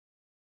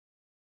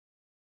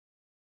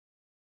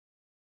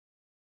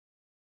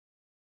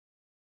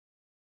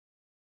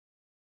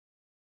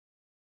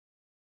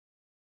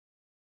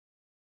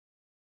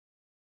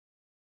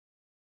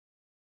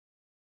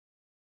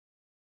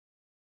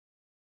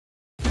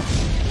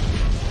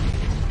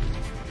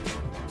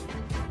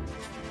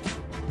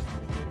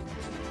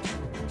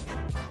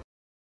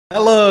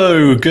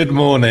Hello, good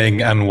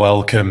morning, and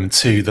welcome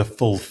to the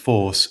Full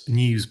Force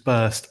News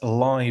Burst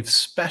live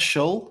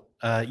special.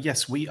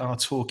 Yes, we are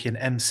talking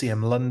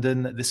MCM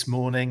London this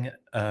morning,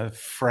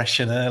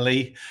 fresh and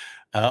early.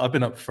 I've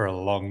been up for a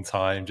long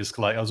time, just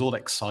like I was all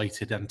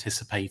excited,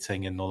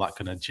 anticipating, and all that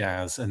kind of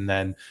jazz. And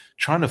then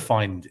trying to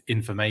find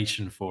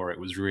information for it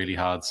was really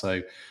hard.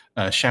 So,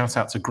 shout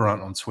out to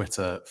Grant on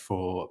Twitter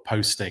for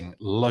posting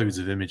loads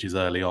of images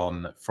early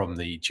on from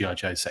the GI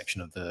Joe section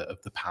of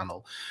the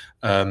panel.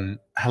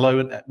 Hello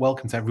and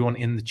welcome to everyone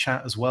in the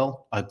chat as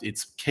well.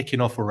 It's kicking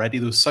off already.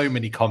 There were so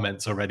many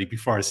comments already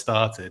before I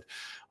started.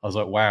 I was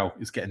like, wow,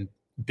 it's getting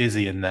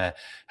busy in there.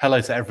 Hello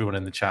to everyone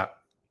in the chat.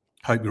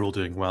 Hope you're all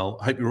doing well.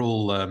 Hope you're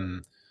all,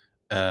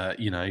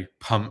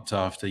 pumped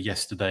after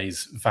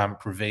yesterday's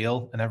Vamp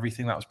reveal and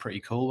everything. That was pretty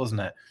cool,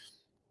 wasn't it?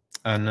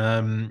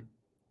 And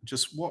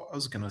just what I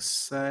was going to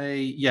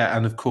say. Yeah,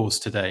 and of course,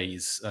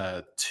 today's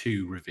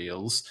two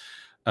reveals.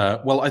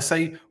 Well, I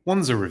say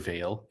one's a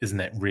reveal,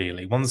 isn't it?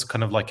 Really, one's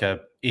kind of like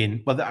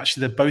well,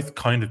 actually, they've both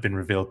kind of been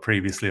revealed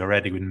previously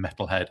already with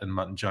Metalhead and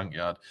Mutton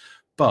Junkyard,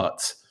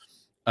 but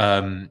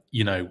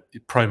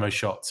promo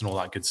shots and all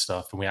that good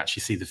stuff, and we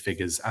actually see the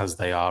figures as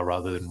they are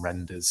rather than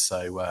renders.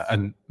 So,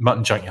 and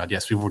Mutton Junkyard,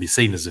 yes, we've already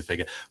seen as a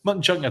figure.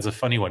 Mutton Junkyard's a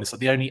funny one. It's like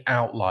the only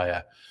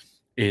outlier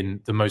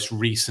in the most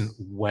recent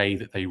way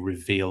that they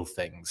reveal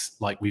things.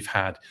 Like we've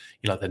had,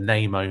 the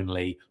name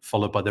only,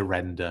 followed by the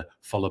render,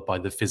 followed by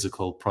the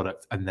physical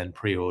product, and then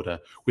pre-order.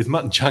 With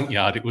Mutton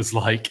Junkyard, it was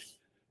like,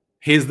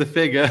 here's the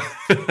figure,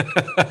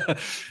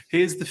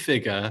 here's the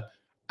figure,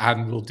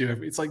 and we'll do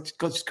everything. It's like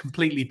got just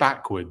completely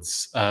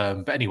backwards.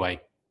 But anyway,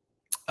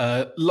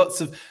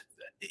 lots of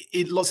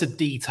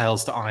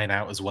details to iron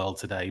out as well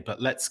today.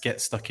 But let's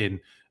get stuck in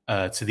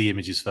to the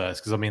images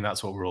first, because I mean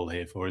that's what we're all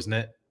here for, isn't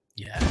it?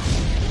 Yeah.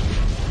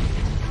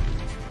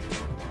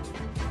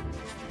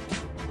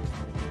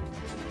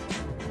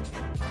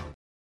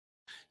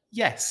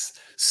 Yes.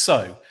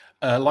 So,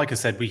 like I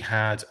said, we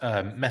had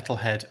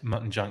Metalhead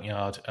Mutton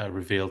Junkyard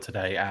revealed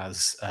today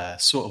as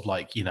sort of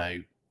like,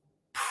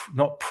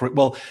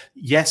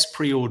 yes,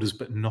 pre-orders,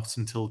 but not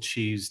until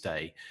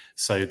Tuesday.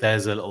 So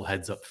there's a little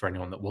heads up for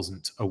anyone that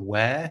wasn't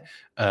aware.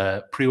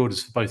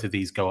 Pre-orders for both of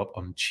these go up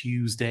on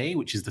Tuesday,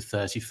 which is the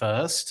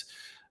 31st.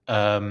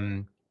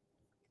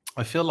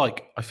 I feel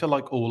like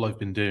all I've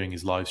been doing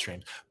is live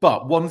streams.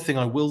 But one thing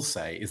I will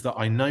say is that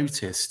I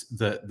noticed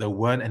that there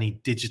weren't any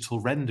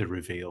digital render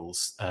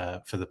reveals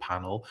for the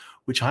panel,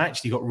 which I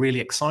actually got really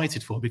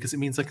excited for, because it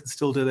means I can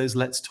still do those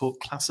Let's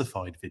Talk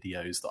Classified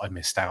videos that I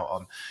missed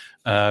out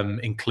on,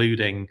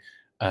 including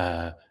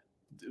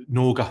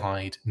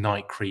Norgahide,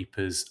 Night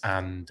Creepers,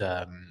 and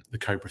the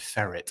Cobra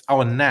Ferret.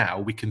 Oh, and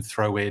now we can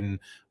throw in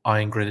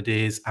Iron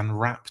Grenadiers and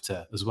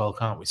Raptor as well,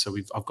 can't we? So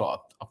I've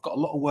got a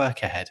lot of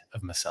work ahead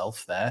of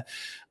myself there.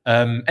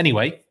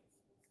 Anyway,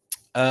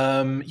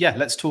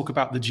 let's talk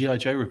about the GI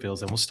Joe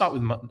reveals. Then we'll start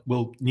with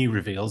new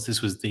reveals.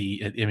 This was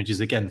the images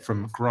again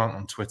from Grant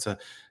on Twitter.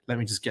 Let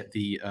me just get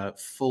the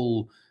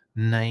full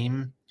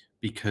name,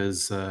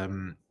 because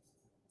I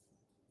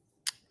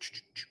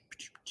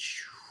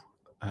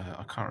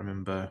can't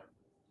remember.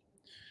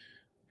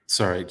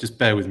 Sorry, just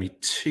bear with me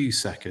 2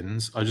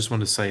 seconds. I just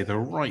want to say I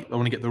want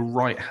to get the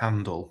right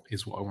handle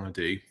is what I want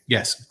to do.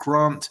 Yes,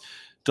 Grant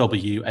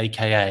W,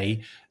 aka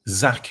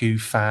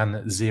Zaku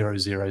Fan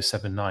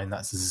 0079.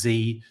 That's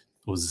Z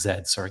or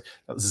Z, sorry.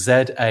 That's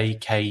ZAKUFAN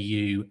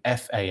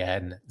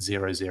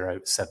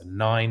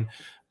 0079,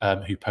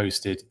 who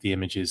posted the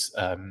images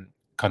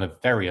kind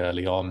of very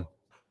early on.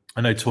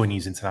 I know Toy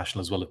News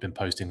International as well have been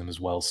posting them as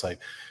well, so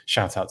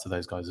shout out to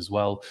those guys as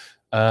well.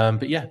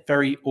 But yeah,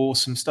 very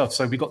awesome stuff.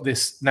 So we got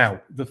this.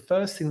 Now, the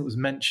first thing that was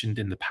mentioned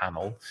in the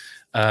panel,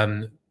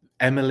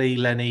 Emily,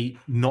 Lenny,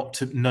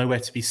 nowhere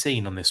to be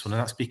seen on this one, and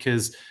that's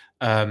because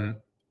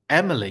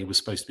Emily was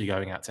supposed to be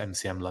going out to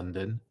MCM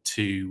London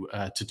to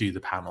do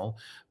the panel,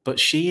 but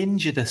she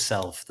injured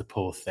herself. The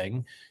poor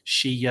thing.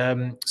 She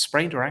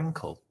sprained her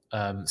ankle.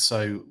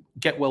 So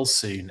get well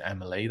soon,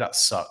 Emily. That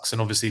sucks,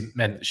 and obviously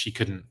meant that she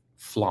couldn't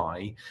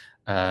fly.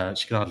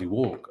 She can hardly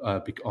walk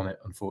on it,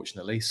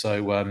 unfortunately.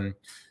 So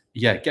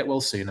get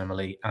well soon,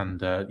 Emily. And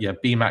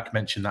BMAC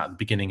mentioned that at the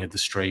beginning of the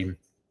stream.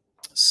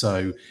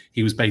 So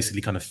he was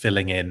basically kind of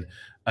filling in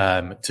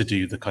to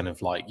do the kind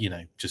of like,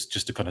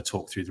 just to kind of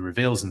talk through the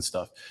reveals and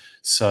stuff.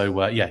 So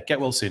get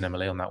well soon,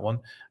 Emily, on that one.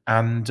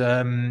 And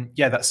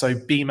that's so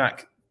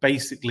BMAC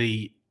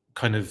basically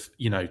kind of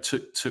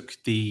took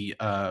the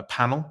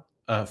panel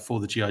for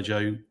the GI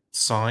Joe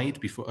side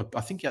before.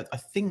 I think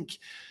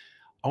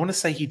I want to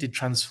say he did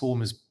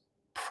Transformers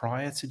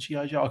prior to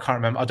GI Joe. I can't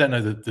remember. I don't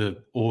know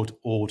the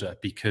order,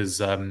 because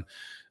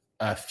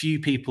a few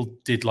people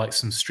did like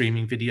some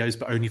streaming videos,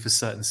 but only for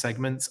certain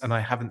segments, and I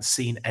haven't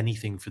seen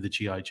anything for the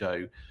GI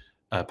Joe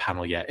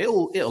panel yet.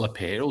 It'll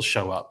appear. It'll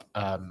show up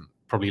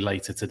probably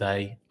later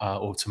today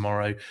or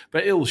tomorrow,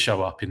 but it'll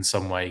show up in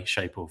some way,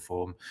 shape, or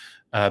form.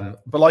 But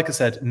like I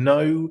said,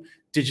 no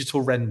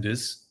digital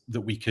renders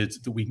that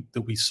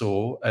we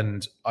saw,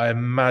 and I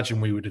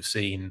imagine we would have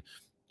seen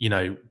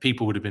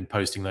people would have been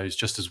posting those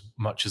just as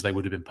much as they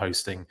would have been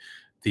posting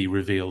the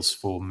reveals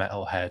for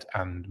Metalhead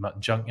and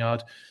Mutton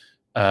Junkyard.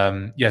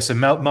 So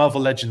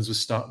Marvel Legends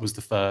was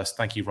the first.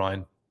 Thank you,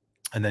 Ryan.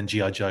 And then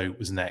G.I. Joe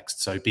was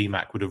next. So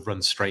BMAC would have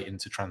run straight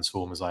into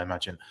Transformers, I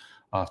imagine,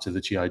 after the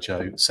G.I.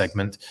 Joe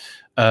segment.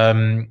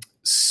 I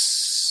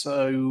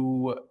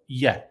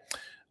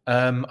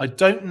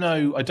don't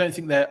know. I don't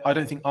think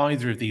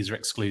either of these are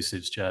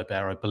exclusives, Jer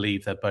Bear. I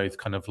believe they're both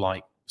kind of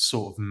like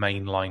sort of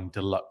mainline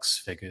deluxe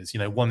figures.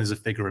 One is a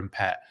figure and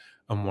pet,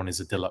 and one is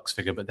a deluxe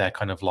figure, but they're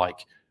kind of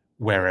like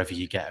wherever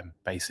you get them,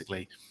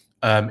 basically.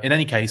 In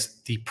any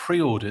case, the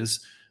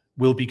pre-orders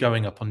will be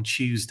going up on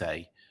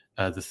Tuesday,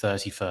 the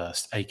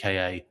 31st,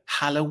 aka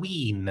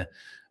Halloween.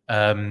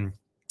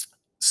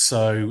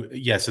 So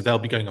they'll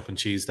be going up on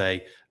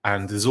Tuesday.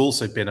 And there's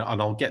also been,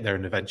 and I'll get there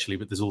eventually,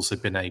 but there's also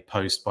been a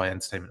post by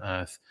Entertainment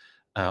Earth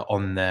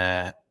on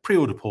their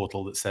pre-order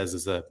portal that says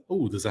there's a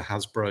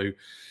Hasbro,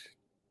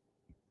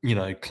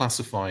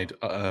 classified,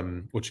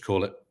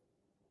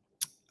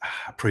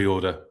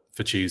 pre-order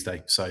for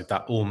Tuesday. So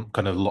that all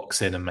kind of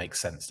locks in and makes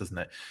sense, doesn't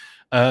it?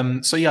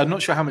 I'm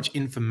not sure how much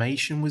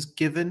information was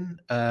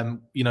given.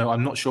 I'm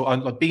not sure.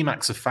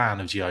 BMAC's a fan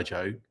of G.I.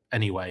 Joe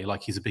anyway.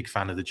 Like, he's a big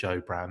fan of the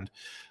Joe brand.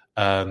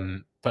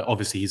 But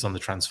obviously he's on the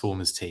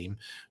Transformers team.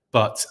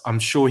 But I'm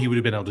sure he would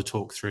have been able to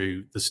talk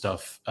through the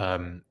stuff.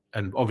 And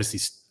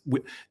obviously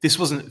this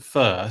wasn't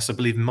first. I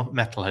believe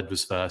Metalhead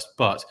was first.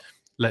 But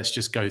let's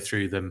just go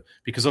through them,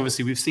 because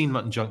obviously we've seen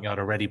Mutton Junkyard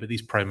already, but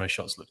these promo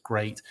shots look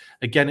great.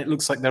 Again, it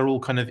looks like they're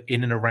all kind of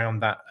in and around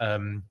that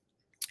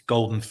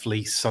Golden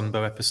Fleece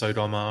Sunbow episode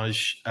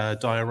homage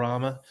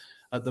diorama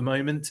at the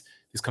moment.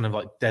 It's kind of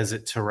like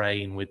desert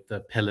terrain with the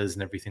pillars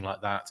and everything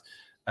like that.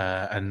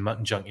 And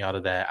Mutton Junkyard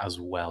are there as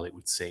well, it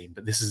would seem.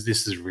 But this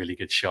is a really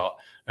good shot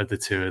of the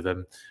two of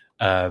them.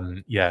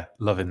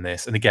 Loving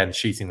this. And again,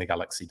 Shooting the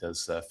Galaxy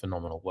does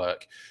phenomenal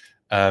work.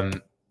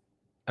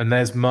 And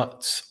there's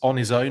Mutt on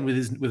his own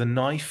with a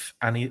knife,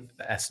 and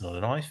that's not a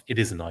knife. It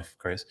is a knife,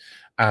 Chris.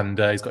 And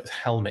he's got his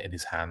helmet in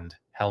his hand.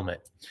 I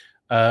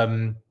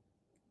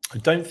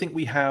don't think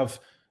we have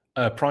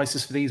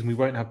prices for these, and we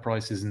won't have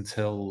prices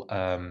until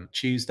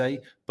Tuesday.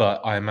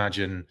 But I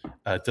imagine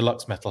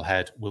Deluxe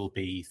Metalhead will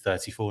be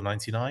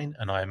 $34.99,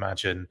 and I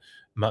imagine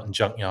Mutton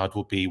Junkyard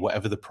will be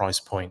whatever the price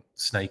point.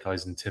 Snake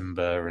Eyes and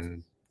Timber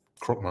and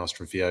Crockmaster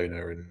and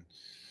Fiona, and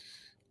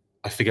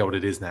I forget what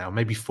it is now.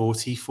 Maybe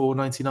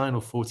 $44.99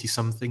 or 40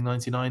 something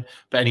 99.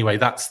 But anyway,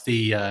 that's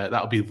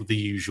that'll be the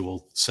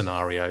usual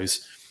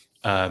scenarios.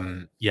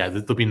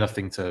 There'll be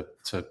nothing to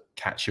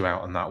catch you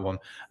out on that one.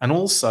 And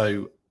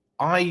also,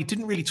 I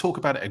didn't really talk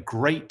about it a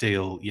great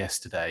deal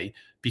yesterday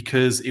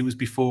because it was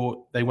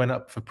before they went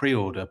up for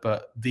pre-order,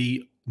 but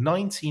the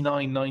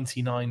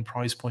 $99.99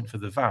 price point for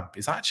the Vamp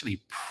is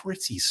actually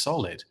pretty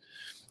solid.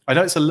 I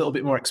know it's a little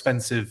bit more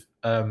expensive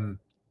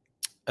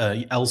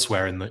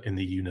elsewhere in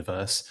the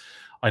universe.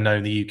 I know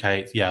in the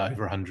UK,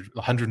 over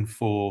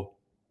 104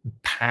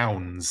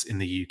 pounds in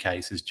the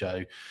UK, says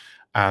Joe.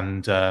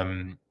 And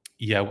the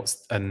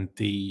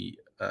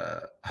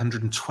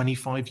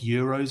 125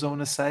 euros, I want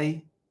to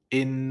say,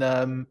 in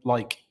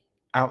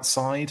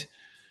outside.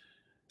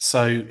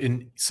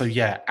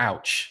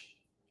 Ouch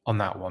on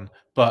that one.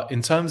 But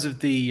in terms of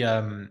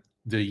the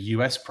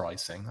US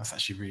pricing, that's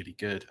actually really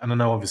good. And I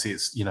know obviously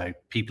it's,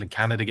 people in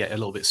Canada get a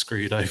little bit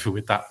screwed over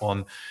with that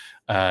one.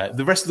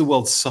 The rest of the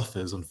world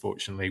suffers,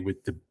 unfortunately,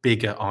 with the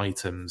bigger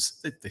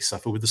items. They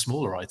suffer with the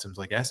smaller items,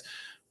 I guess.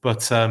 But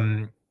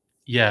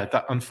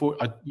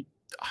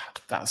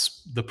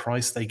that's the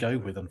price they go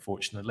with,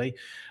 unfortunately.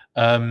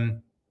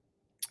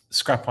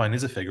 Scrap Iron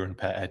is a figure in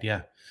pet head,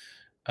 yeah.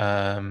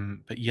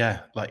 But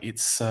yeah, like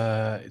it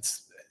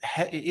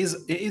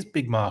is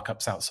big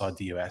markups outside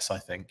the US, I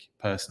think,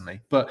 personally.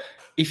 But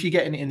if you're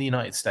getting it in the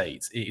United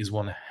States, it is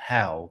one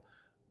hell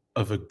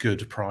of a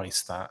good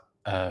price that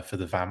for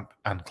the Vamp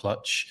and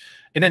Clutch.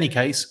 In any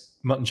case,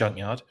 Mutton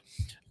Junkyard.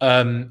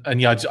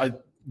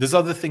 There's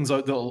other things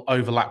that will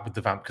overlap with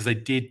the Vamp, because they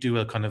did do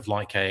a kind of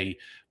like a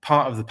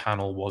part of the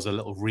panel was a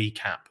little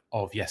recap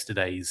of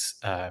yesterday's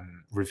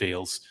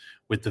reveals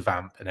with the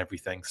Vamp and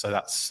everything. So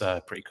that's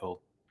pretty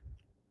cool.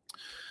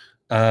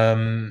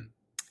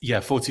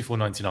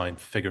 $44.99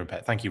 figure and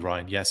pet. Thank you,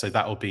 Ryan. Yeah, so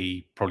that will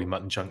be probably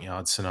Mutton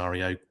Junkyard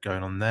scenario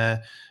going on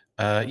there.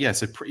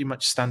 So pretty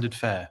much standard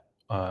fare,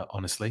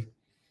 honestly.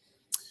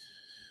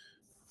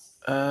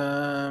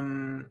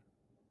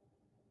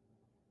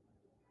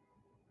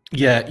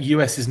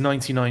 US is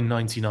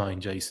 $99.99,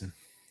 Jason.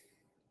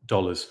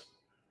 Dollars.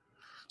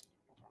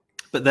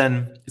 But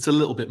then it's a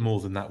little bit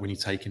more than that when you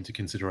take into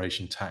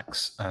consideration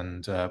tax.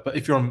 And but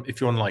if you're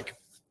on like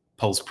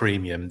Pulse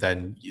Premium,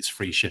 then it's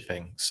free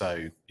shipping.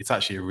 So it's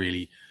actually a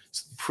really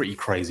pretty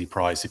crazy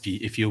price.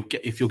 If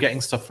you're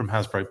getting stuff from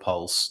Hasbro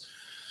Pulse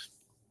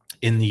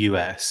in the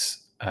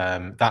US,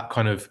 that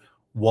kind of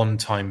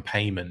one-time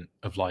payment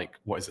of like,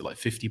 what is it, like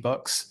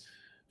 $50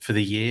 for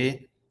the year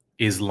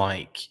is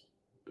like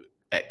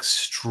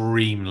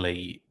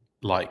extremely,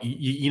 like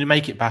you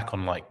make it back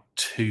on like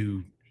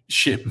 2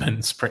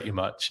 shipments pretty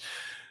much.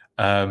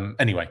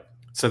 Anyway,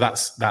 So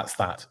that's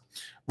that.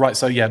 Right.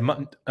 So yeah,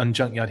 Mutt and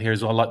Junkyard here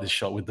as well. I like this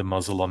shot with the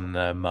muzzle on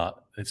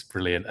Mutt. It's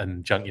brilliant,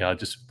 and Junkyard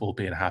just all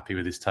being happy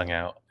with his tongue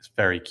out. It's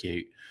very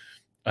cute.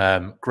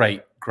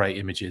 Great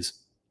images.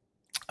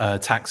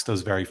 Tax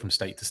does vary from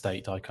state to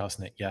state,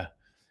 diecasting it. Yeah.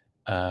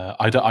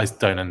 I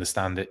don't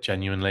understand it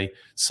genuinely.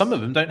 Some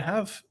of them don't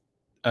have.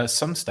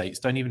 Some states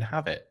don't even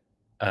have it.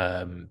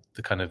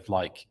 The kind of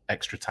like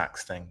extra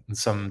tax thing, and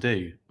some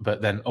do.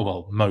 But then, oh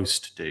well,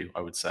 most do.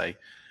 I would say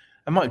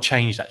it might have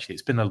changed actually.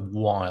 It's been a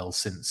while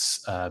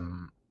since I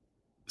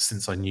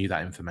knew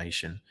that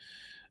information.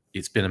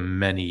 It's been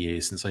many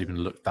years since I even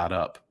looked that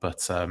up.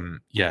 But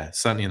yeah,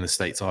 certainly in the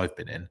states I've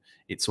been in,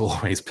 it's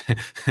always been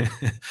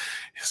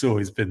it's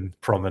always been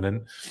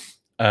prominent.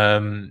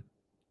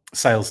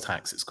 Sales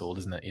tax, it's called,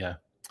 isn't it? Yeah.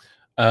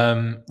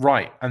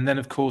 Right, and then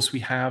of course we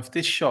have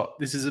this shot.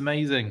 This is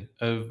amazing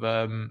of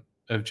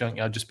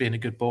Junkyard just being a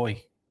good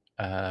boy.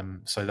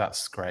 So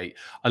that's great.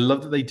 I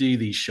love that they do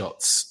these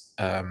shots.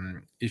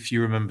 If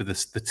you remember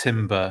this, the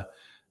Timber,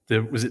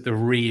 was it the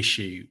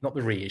reissue? Not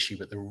the reissue,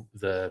 but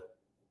the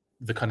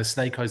kind of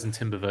Snake Eyes and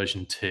Timber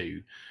version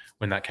 2,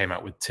 when that came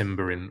out with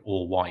Timber in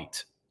all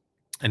white,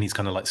 and he's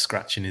kind of like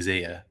scratching his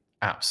ear.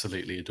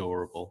 Absolutely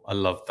adorable. I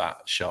love that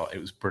shot. It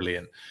was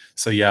brilliant.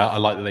 So yeah, I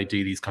like that they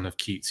do these kind of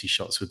cutesy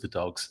shots with the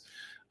dogs.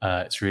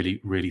 It's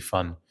really, really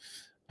fun.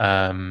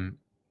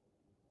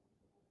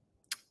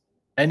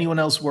 Anyone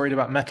else worried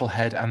about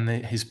Metalhead and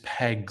his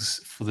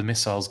pegs for the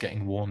missiles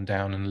getting worn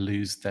down and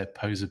lose their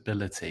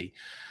posability?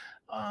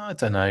 I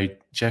don't know,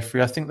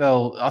 Jeffrey. I think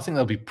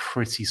they'll be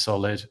pretty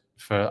solid.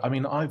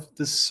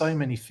 There's so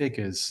many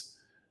figures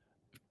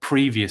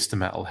previous to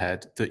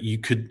Metalhead that you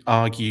could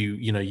argue,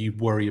 you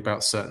worry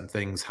about certain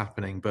things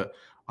happening, but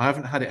I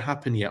haven't had it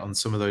happen yet on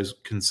some of those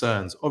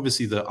concerns.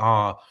 Obviously, there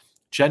are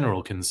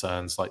general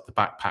concerns like the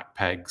backpack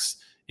pegs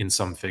in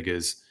some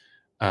figures,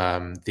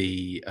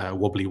 the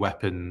wobbly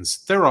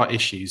weapons. There are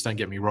issues, don't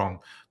get me wrong,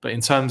 but in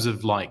terms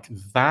of like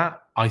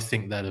that, I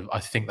think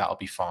that'll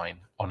be fine.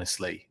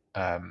 Honestly,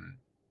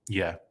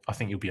 yeah, I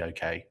think you'll be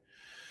okay.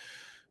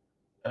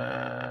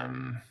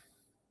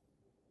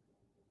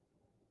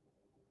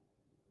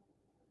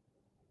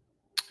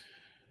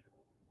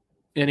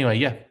 Anyway,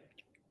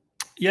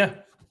 yeah.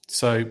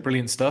 So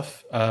brilliant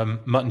stuff.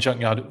 Mutt and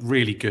Junkyard,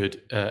 really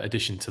good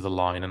addition to the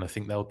line, and I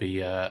think they'll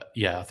be a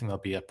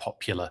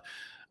popular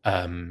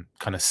kind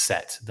of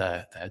set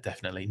there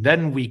definitely.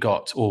 Then we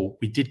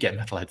did get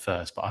Metalhead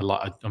first, but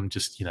I'm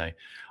just I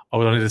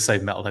wanted to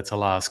save Metalhead to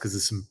last because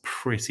there's some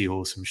pretty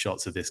awesome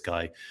shots of this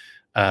guy.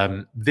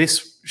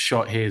 This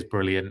shot here is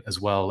brilliant as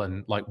well,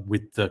 and like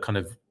with the kind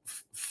of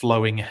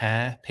flowing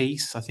hair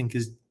piece, I think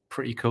is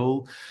pretty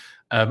cool.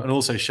 And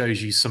also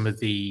shows you some of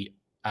the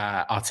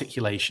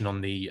articulation on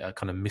the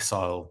kind of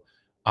missile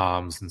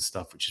arms and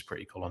stuff, which is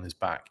pretty cool on his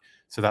back.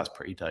 So that's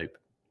pretty dope.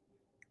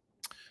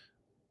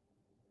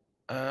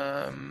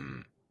 I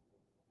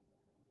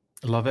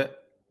love it.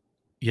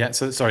 Yeah,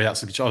 so sorry, I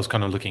was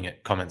kind of looking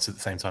at comments at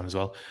the same time as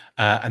well.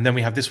 And then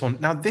we have this one.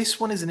 Now, this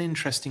one is an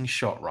interesting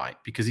shot, right?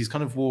 Because he's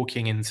kind of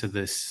walking into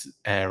this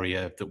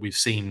area that we've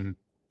seen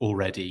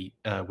already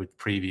with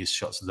previous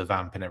shots of the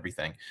vamp and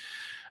everything.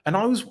 And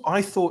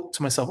I thought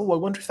to myself, I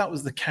wonder if that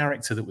was the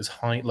character that was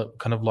kind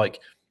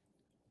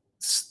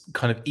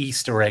of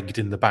Easter egged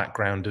in the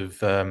background of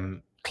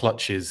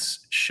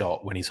Clutch's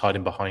shot when he's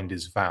hiding behind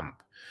his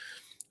vamp.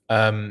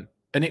 And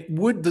there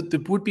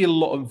would be a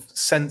lot of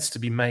sense to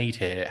be made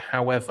here.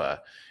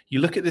 However, you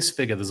look at this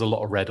figure, there's a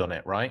lot of red on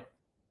it, right?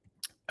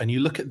 And you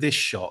look at this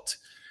shot.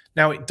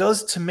 Now, it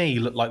does to me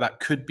look like that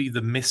could be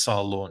the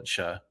missile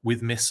launcher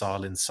with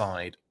missile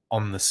inside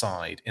on the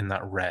side in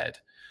that red.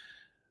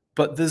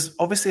 But there's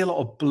obviously a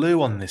lot of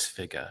blue on this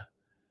figure.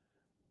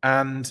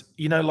 And,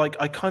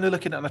 I kind of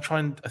look at it and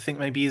I think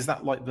maybe is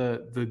that like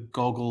the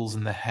goggles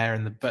and the hair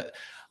but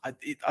I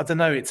don't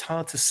know. It's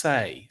hard to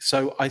say.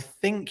 So I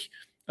think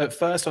at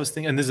first I was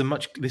thinking, and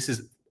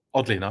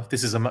oddly enough,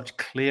 this is a much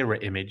clearer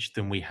image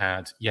than we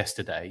had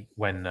yesterday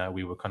when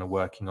we were kind of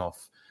working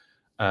off.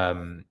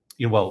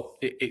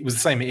 It was the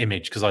same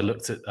image because I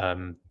looked at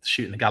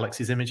Shooting the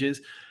Galaxy's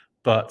images.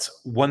 But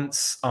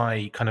once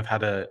I kind of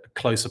had a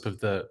close-up of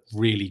the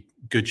really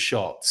good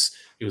shots,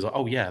 it was like,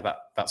 oh, yeah,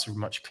 that's a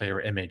much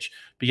clearer image.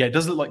 But yeah, it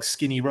does look like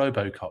skinny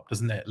RoboCop,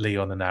 doesn't it,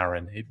 Leon and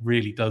Aaron? It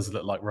really does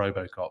look like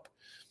RoboCop.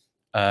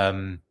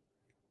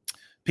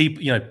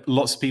 People,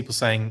 lots of people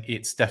saying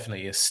it's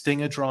definitely a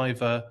Stinger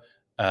driver,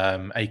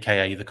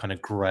 aka the kind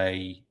of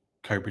grey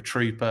Cobra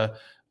Trooper.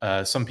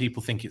 Some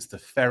people think it's the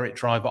Ferret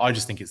driver. I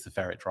just think it's the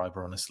Ferret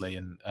driver, honestly.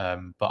 And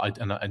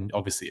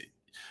obviously.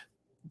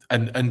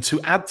 And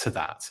to add to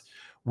that,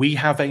 we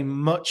have a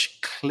much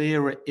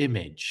clearer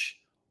image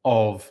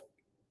of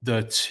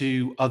the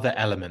two other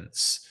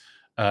elements,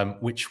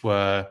 which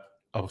were.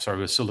 Oh, sorry,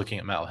 we're still looking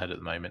at Metalhead at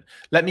the moment.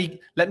 Let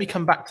me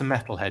come back to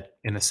Metalhead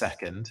in a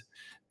second.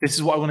 This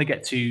is what I want to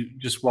get to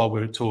just while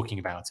we're talking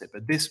about it.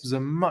 But this was a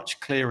much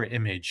clearer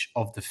image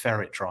of the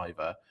Ferret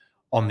driver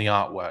on the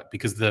artwork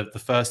because the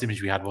first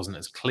image we had wasn't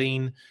as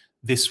clean.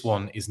 this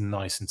one is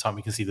nice and tight.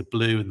 We can see the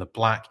blue and the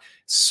black.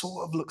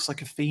 Sort of looks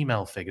like a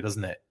female figure,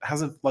 doesn't it? It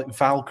has a like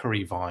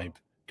Valkyrie vibe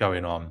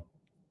going on.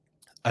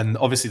 And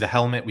obviously the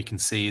helmet we can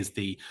see is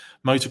the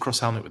motocross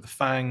helmet with the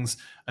fangs.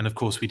 And of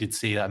course we did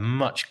see a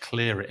much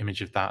clearer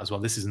image of that as well.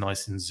 This is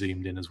nice and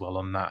zoomed in as well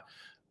on that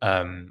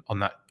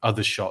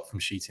other shot from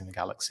Shooting the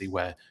Galaxy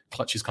where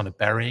Clutch is kind of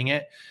burying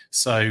it.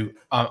 So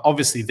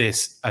obviously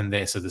this and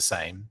this are the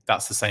same.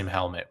 That's the same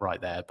helmet right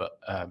there, but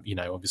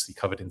obviously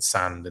covered in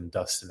sand and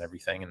dust and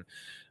everything,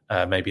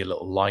 and maybe a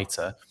little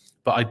lighter.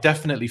 But I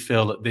definitely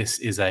feel that this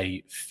is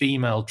a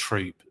female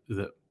troop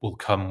that will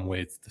come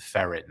with the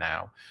Ferret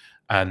now.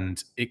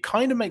 And it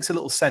kind of makes a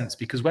little sense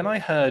because when I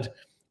heard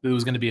there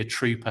was going to be a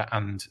trooper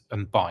and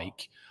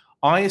bike,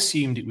 I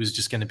assumed it was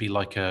just going to be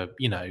like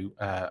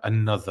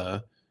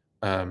another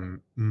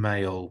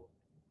male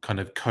kind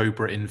of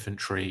Cobra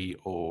infantry,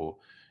 or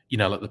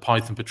like the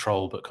Python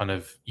Patrol, but kind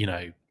of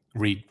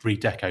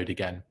redecoed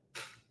again.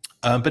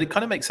 But it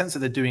kind of makes sense that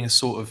they're doing a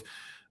sort of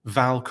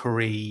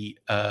Valkyrie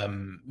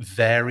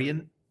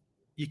variant,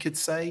 you could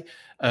say.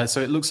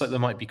 So it looks like there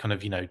might be kind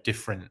of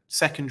different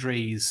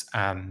secondaries,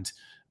 and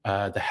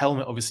the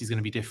helmet obviously is going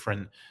to be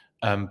different.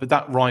 But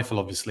that rifle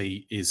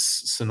obviously is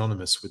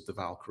synonymous with the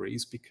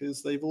Valkyries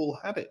because they've all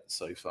had it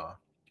so far.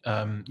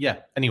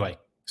 Anyway,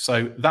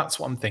 so that's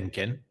what I'm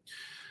thinking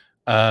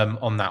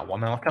on that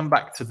one. And I'll come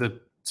back to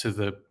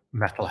the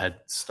Metalhead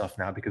stuff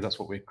now because that's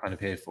what we're kind of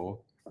here for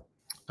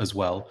as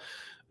well.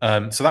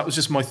 So that was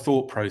just my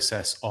thought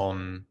process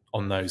on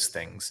those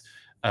things.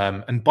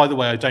 And by the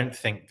way, I don't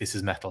think this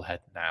is Metalhead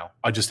now.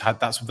 I just had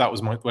that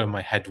was where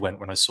my head went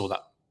when I saw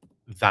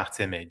that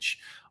image.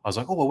 I was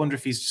like, oh, I wonder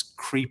if he's just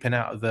creeping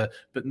out of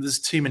but there's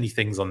too many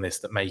things on this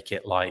that make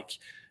it like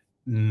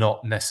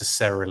not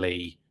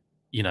necessarily,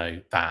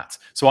 that.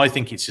 So I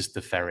think it's just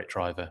the Ferret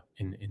driver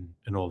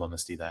in all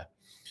honesty there.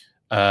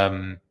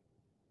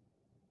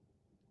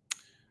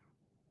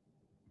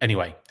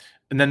 Anyway,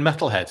 and then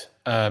Metalhead.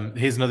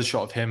 Here's another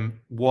shot of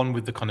him, one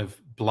with the kind of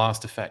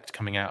blast effect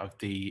coming out of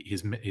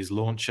his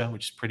launcher,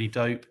 which is pretty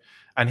dope.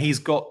 And he's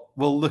got,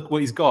 well, look what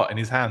he's got in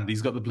his hand.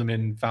 He's got the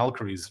blooming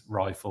Valkyrie's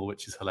rifle,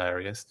 which is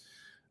hilarious.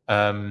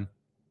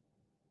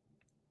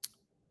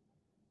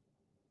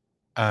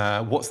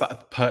 What's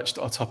that perched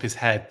atop his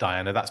head,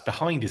 Diana? That's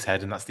behind his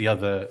head, and that's the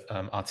other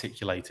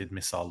articulated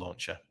missile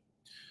launcher.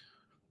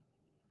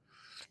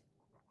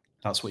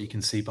 That's what you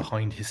can see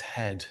behind his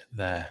head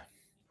there.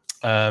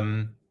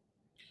 And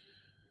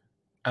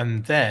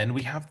then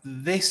we have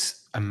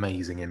this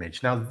amazing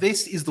image. Now,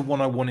 this is the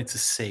one I wanted to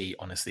see,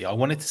 honestly. I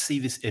wanted to see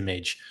this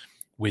image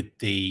with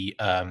the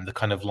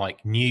kind of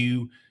like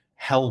new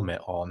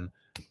helmet on,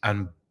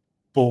 and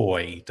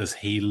boy, does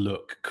he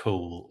look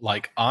cool.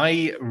 Like,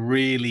 I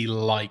really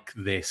like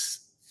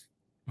this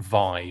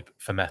vibe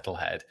for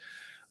Metalhead.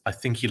 I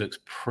think he looks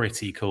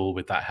pretty cool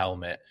with that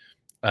helmet.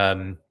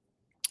 I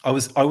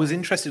was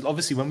interested,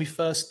 obviously, when we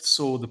first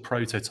saw the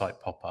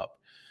prototype pop up,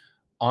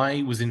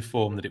 I was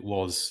informed that it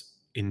was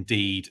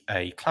indeed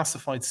a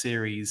classified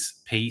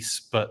series piece,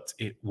 but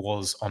it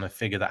was on a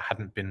figure that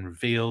hadn't been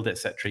revealed,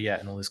 etc. yet,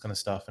 and all this kind of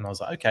stuff. And I was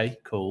like, okay,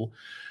 cool.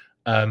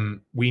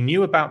 We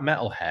knew about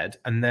Metalhead,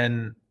 and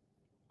then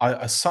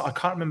I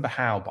can't remember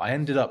how, but I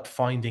ended up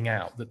finding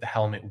out that the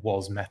helmet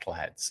was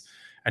Metalhead's,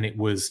 and it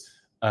was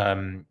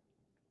only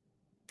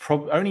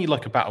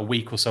like about a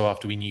week or so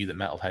after we knew that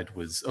Metalhead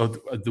was, or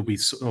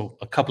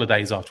a couple of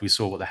days after we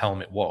saw what the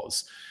helmet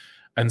was.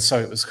 And so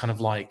it was kind of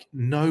like,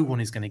 no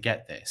one is going to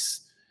get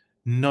this.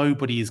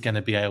 Nobody is going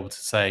to be able to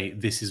say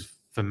this is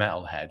for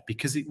Metalhead,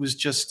 because it was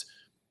just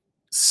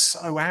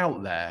so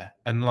out there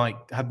and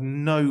like had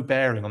no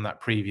bearing on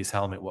that previous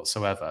helmet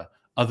whatsoever,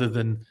 other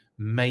than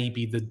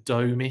maybe the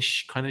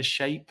dome-ish kind of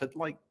shape. But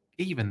like,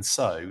 even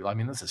so, I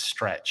mean, that's a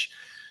stretch.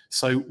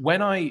 So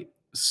when I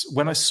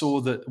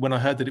saw that, when I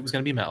heard that it was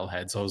going to be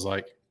Metalheads, I was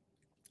like,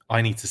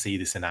 I need to see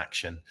this in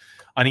action.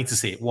 I need to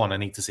see it. One, I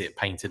need to see it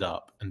painted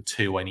up, and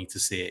two, I need to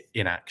see it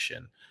in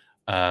action.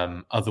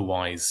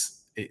 Otherwise,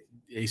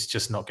 it's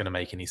just not going to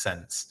make any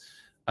sense.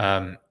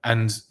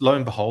 And lo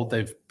and behold,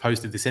 they've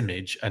posted this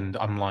image, and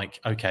I'm like,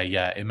 okay,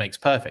 yeah, it makes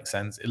perfect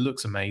sense. It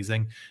looks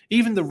amazing.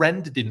 Even the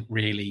render didn't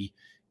really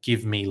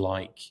give me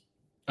like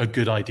a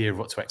good idea of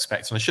what to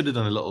expect. And I should have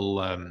done a little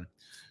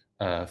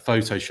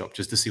Photoshop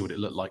just to see what it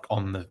looked like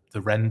on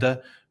the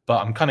render.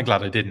 But I'm kind of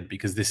glad I didn't,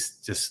 because this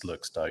just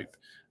looks dope.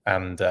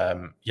 And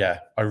yeah,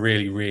 I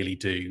really, really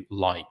do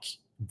like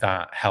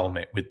that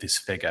helmet with this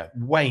figure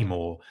way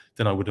more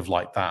than I would have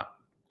liked that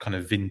kind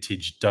of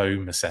vintage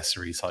dome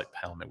accessory type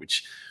helmet,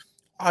 which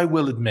I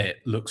will admit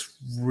looks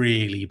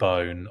really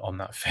bone on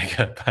that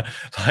figure. But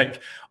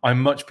like, I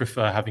much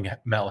prefer having a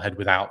Metalhead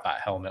without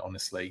that helmet,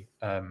 honestly,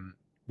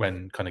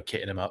 when kind of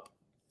kitting him up,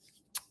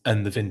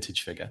 and the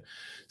vintage figure.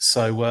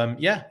 So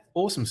yeah,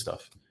 awesome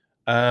stuff.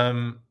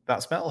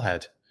 That's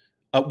Metalhead.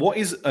 What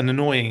is an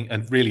annoying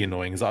and really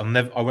annoying is that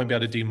I won't be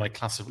able to do my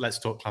Let's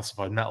Talk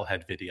Classified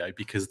Metalhead video,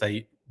 because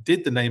they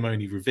did the name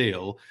only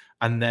reveal,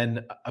 and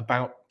then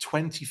about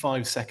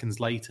 25 seconds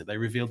later they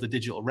revealed the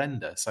digital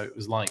render. So it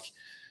was like,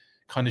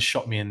 kind of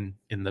shot me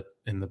in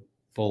the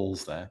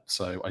balls there,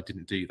 so I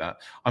didn't do that.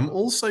 I'm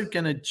also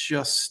going to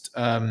just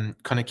kind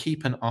of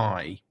keep an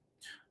eye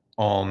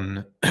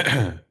on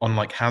on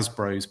like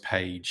Hasbro's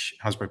page,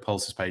 Hasbro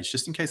Pulse's page,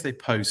 just in case they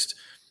post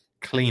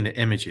cleaner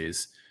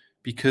images,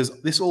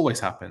 because this always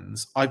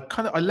happens. I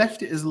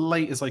left it as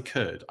late as I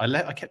could.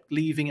 I kept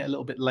leaving it a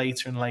little bit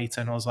later and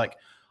later, and I was like,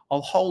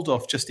 I'll hold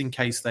off just in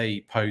case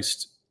they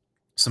post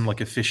some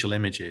like official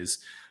images.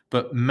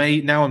 But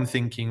now I'm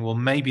thinking, well,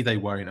 maybe they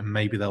won't, and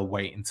maybe they'll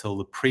wait until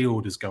the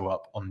pre-orders go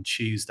up on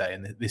Tuesday,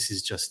 and this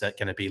is just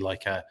going to be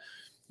like a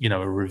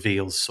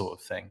reveals sort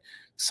of thing.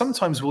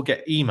 Sometimes we'll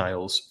get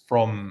emails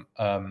from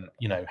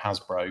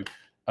Hasbro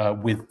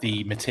with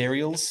the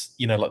materials,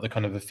 like the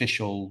kind of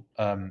official.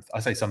 I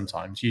say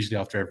sometimes, usually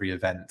after every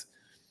event,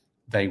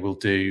 they will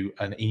do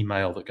an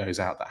email that goes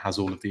out that has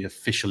all of the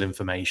official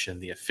information,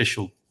 the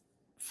official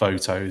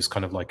photos,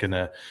 kind of like in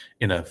a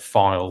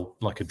file,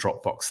 like a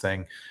Dropbox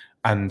thing,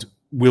 and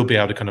we'll be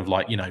able to kind of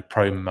like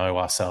promo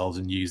ourselves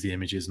and use the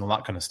images and all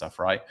that kind of stuff,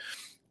 right?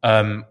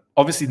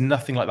 Obviously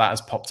nothing like that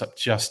has popped up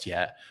just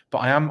yet, but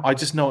I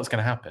just know what's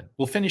going to happen.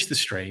 We'll finish the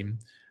stream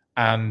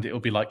and it'll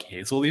be like,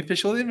 here's all the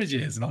official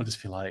images, and I'll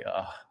just be like,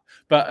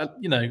 but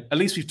at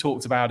least we've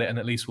talked about it, and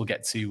at least we'll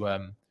get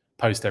to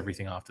post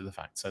everything after the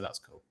fact, so that's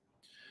cool.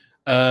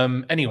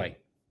 Anyway,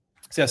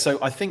 so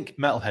I think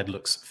Metalhead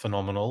looks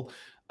phenomenal,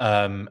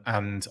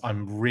 and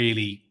I'm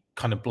really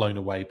kind of blown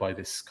away by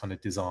this kind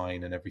of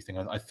design and everything.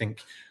 I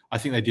think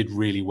they did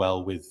really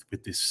well with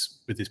this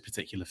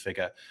particular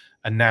figure.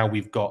 And now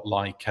we've got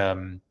like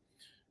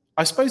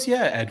I suppose,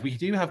 yeah, Ed, we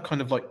do have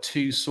kind of like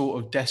two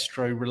sort of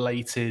Destro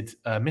related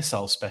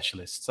missile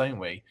specialists, don't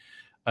we?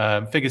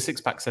 Figure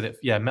 6-pack said it,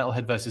 yeah,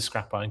 Metalhead versus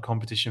Scrap Iron,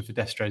 competition for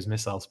Destro's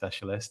missile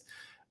specialist.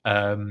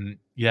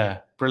 Yeah,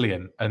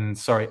 brilliant. And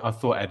sorry, I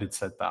thought Ed had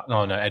said that.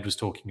 No, Ed was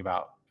talking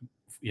about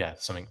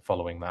something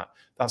following that.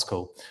 That's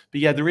cool.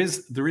 But yeah, there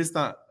is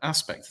that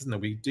aspect, isn't there?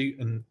 We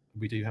do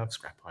have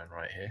Scrap Iron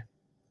right here.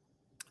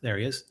 There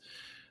he is.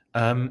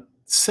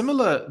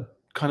 Similar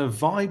kind of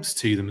vibes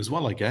to them as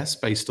well, I guess,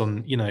 based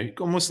on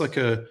almost like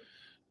a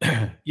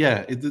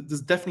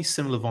there's definitely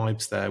similar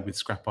vibes there with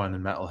Scrap Iron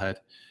and Metalhead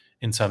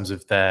in terms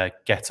of their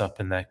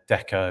get-up and their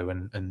deco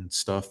and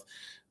stuff.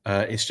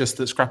 It's just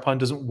that Scrap Iron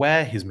doesn't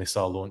wear his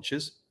missile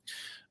launchers.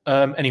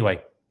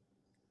 Anyway,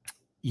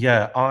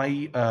 yeah,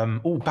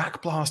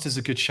 Backblast is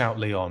a good shout,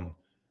 Leon.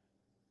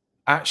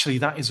 Actually,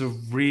 that is a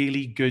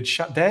really good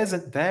shout.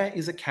 There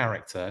is a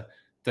character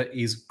that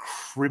is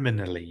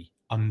criminally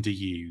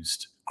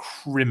underused.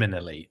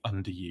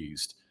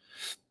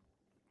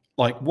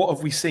 Like, what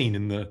have we seen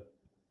from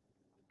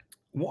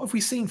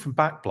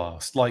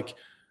Backblast? Like,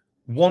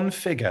 one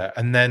figure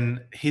and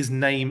then his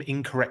name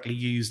incorrectly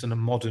used in a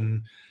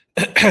modern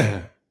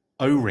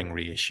O-ring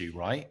reissue,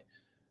 right?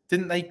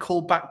 Didn't they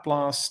call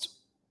Backblast?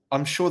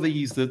 I'm sure they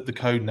used the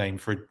code name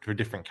for a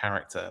different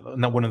character,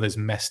 not one of those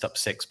messed up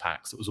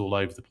 6-packs that was all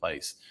over the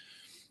place.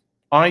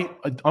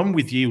 I'm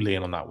with you,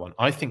 Leon, on that one.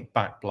 I think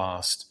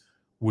Backblast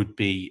would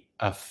be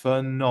a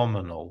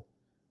phenomenal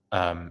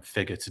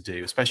figure to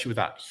do, especially with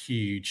that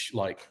huge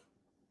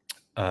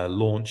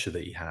launcher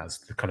that he has,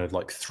 the kind of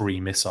like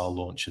 3 missile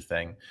launcher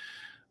thing.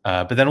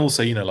 But then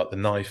also, like the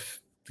knife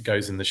that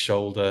goes in the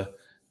shoulder,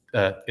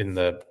 in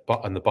the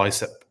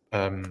bicep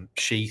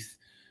sheath.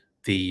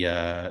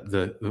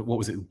 The what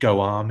was it?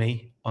 Go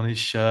Army on his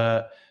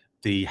shirt.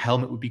 The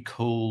helmet would be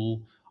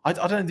cool. I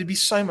don't know. There'd be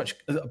so much.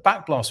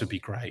 Backblast would be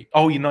great.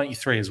 Oh, you're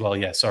 93 as well.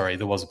 Yeah, sorry,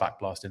 there was a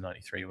Backblast in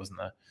 93, wasn't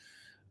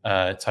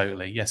there?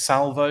 Totally. Yeah,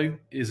 Salvo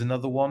is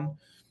another one.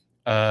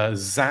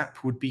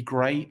 Zap would be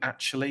great,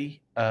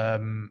 actually. I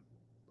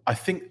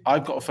think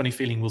I've got a funny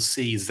feeling we'll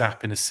see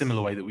Zap in a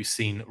similar way that we've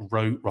seen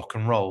Rock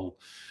and Roll,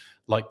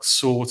 like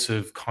sort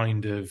of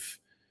kind of.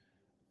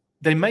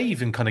 They may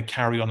even kind of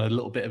carry on a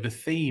little bit of a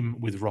theme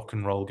with Rock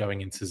and Roll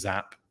going into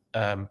Zap,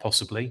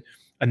 possibly,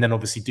 and then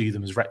obviously do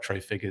them as retro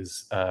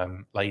figures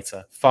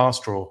later.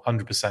 Fast Draw,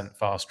 100%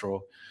 Fast Draw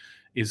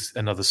is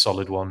another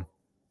solid one.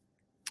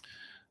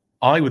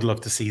 I would love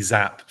to see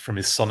Zap from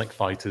his Sonic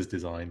Fighters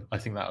design. I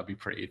think that would be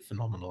pretty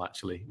phenomenal,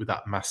 actually, with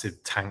that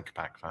massive tank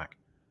backpack.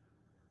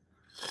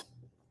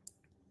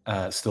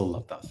 Still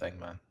love that thing,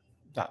 man.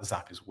 That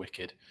Zap is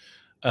wicked.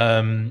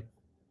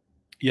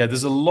 Yeah,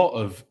 there's a lot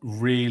of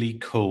really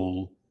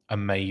cool,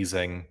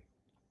 amazing,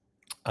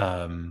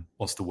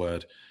 what's the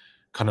word?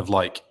 Kind of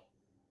like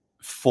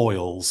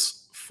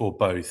foils for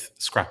both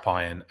Scrap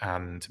Iron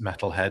and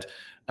Metalhead.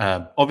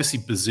 Obviously,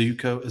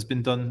 Bazooka has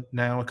been done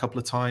now a couple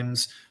of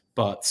times,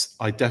 but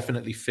I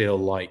definitely feel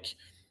like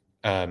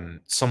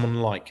someone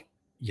like,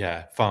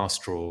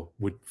 Fast Draw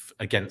would,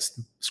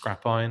 against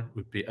Scrap Iron,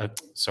 would be,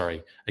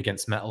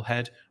 against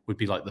Metalhead, would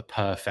be like the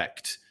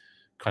perfect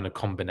kind of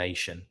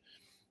combination.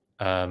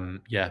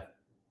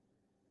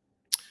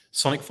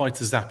 Sonic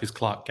Fighter Zap is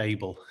Clark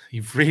Gable. He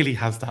really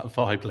has that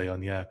vibe,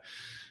 Leon. Yeah.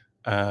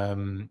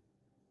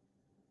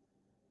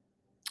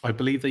 I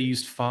believe they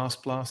used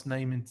Fast Blast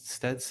name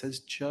instead, says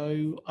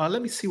Joe.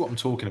 Let me see what I'm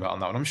talking about on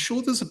that one. I'm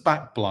sure there's a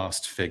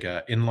Backblast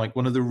figure in like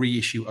one of the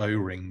reissue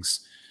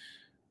O-rings.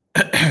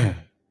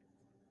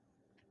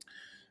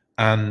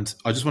 And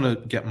I just want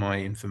to get my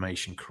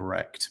information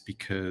correct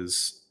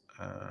because,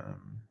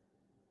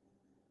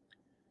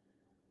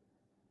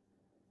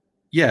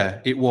 yeah,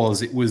 it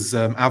was. It was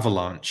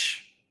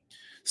Avalanche.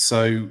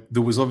 So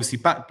there was obviously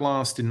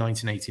Backblast in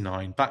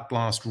 1989,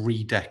 Backblast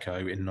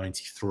Redeco in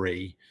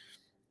 93,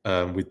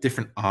 with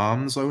different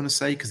arms, I want to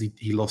say, because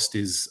he lost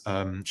his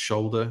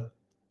shoulder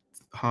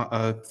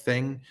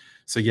thing.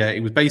 So yeah, it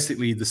was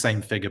basically the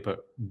same figure,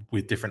 but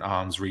with different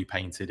arms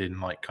repainted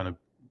in like kind of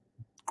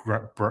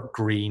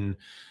green,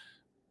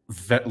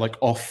 like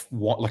off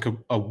what, like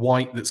a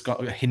white that's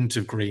got a hint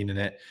of green in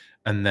it,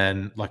 and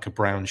then like a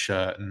brown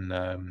shirt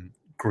and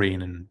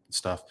green and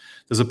stuff.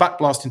 There's a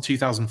Backblast in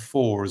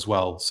 2004 as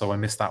well, so I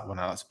missed that one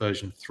out. That's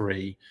version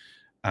 3.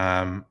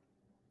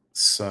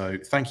 So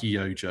thank you,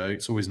 Yojo.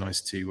 It's always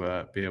nice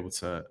to be able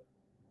to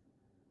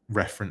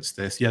reference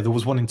this. Yeah, there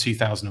was one in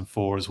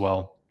 2004 as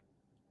well,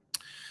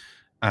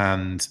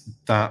 and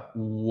that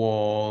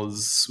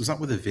was that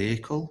with a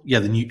vehicle? Yeah,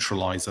 the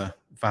Neutralizer,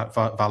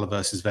 Valor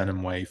versus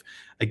Venom Wave.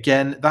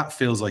 Again, that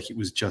feels like it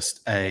was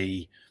just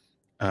a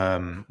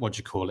what do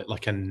you call it?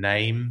 Like a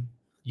name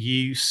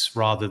use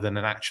rather than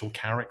an actual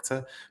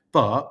character.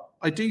 But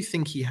I do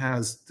think he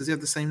has. Does he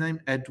have the same name?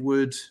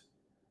 Edward.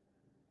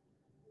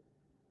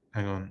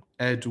 Hang on.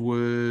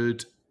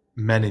 Edward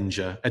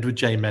Menninger. Edward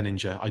J.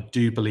 Menninger. I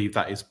do believe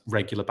that is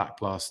regular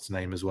Backblast's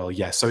name as well.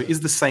 Yeah. So it is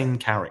the same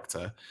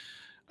character.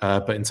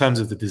 But in terms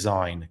of the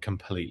design,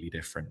 completely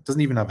different.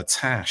 Doesn't even have a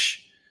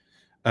tash.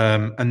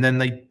 And then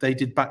they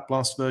did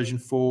Backblast version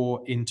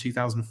 4 in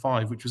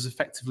 2005, which was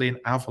effectively an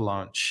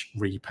Avalanche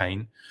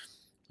repaint.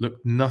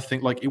 Looked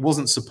nothing like, it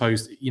wasn't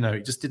supposed to,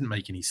 it just didn't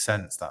make any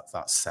sense,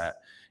 that set.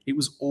 It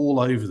was all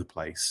over the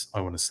place,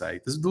 I want to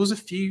say. There was a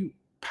few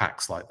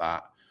packs like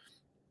that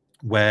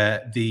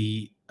where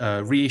the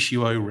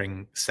reissue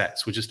O-ring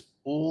sets were just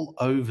all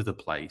over the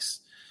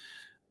place.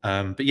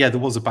 But yeah, there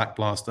was a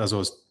Backblast,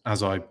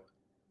 as I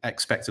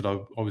expected. I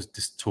was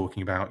just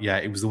talking about. Yeah,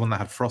 it was the one that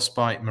had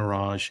Frostbite,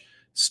 Mirage,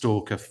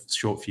 Stalker,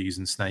 Short Fuse,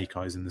 and Snake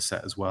Eyes in the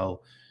set as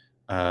well.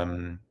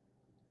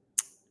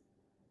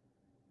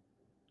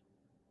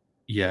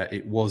 Yeah,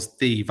 it was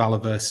the Valor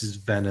versus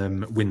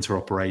Venom Winter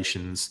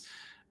Operations,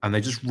 and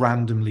they just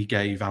randomly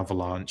gave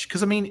Avalanche,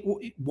 because I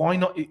mean, why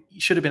not? It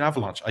should have been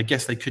Avalanche. I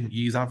guess they couldn't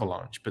use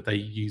Avalanche, but they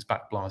used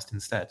Backblast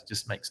instead. It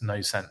just makes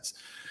no sense.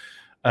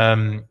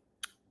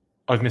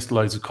 I've missed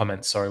loads of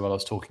comments, sorry, while I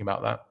was talking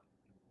about that.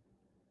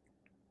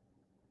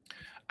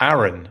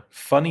 Aaron,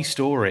 funny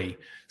story.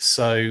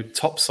 So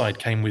Topside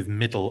came with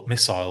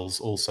missiles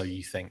also,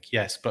 you think?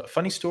 Yes, but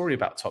funny story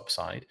about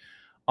Topside.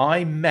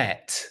 I've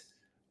met,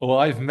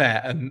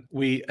 and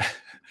we,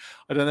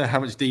 I don't know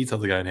how much detail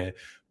to go in here,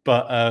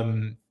 but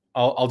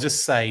I'll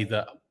just say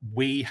that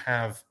we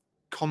have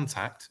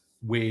contact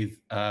with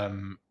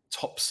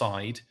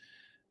Topside,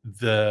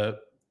 the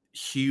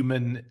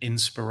human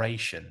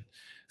inspiration.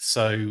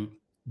 So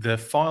the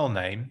file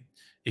name,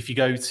 if you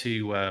go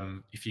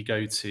to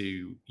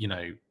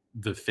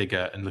the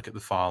figure and look at the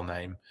file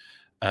name,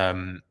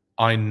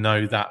 I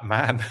know that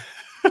man.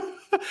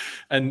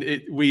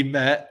 And we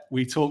met,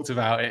 we talked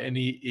about it, and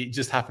it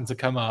just happened to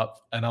come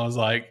up, and I was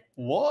like,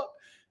 what?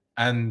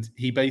 And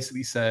he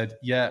basically said,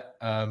 yeah,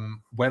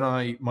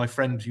 when my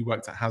friend who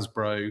worked at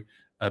Hasbro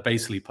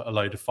basically put a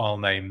load of file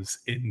names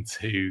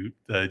into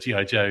the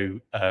G.I. Joe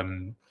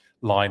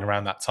line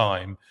around that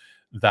time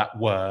that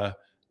were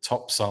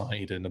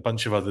Topside and a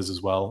bunch of others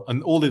as well,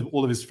 and all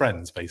of his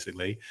friends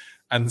basically.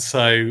 And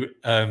so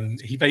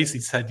he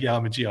basically said, yeah,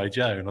 I'm a G.I.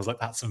 Joe. And I was like,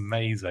 that's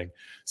amazing.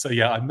 So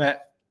yeah, I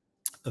met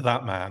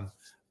that man,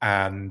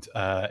 and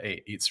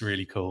it's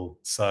really cool.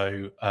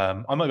 So I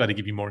might be able to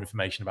give you more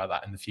information about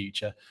that in the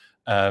future,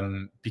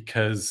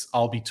 because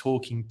I'll be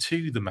talking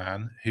to the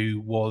man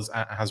who was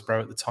at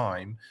Hasbro at the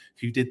time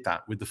who did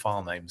that with the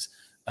file names.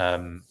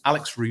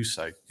 Alex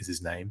Russo is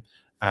his name.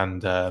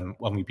 And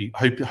when we'd be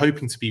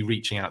hoping to be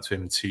reaching out to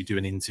him to do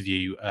an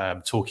interview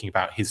talking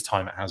about his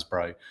time at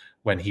Hasbro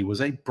when he was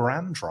a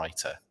brand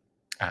writer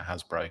at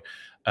Hasbro,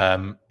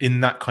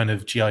 in that kind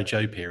of G.I.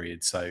 Joe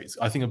period. So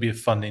I think it'll be a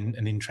fun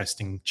and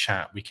interesting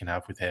chat we can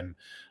have with him.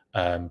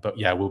 But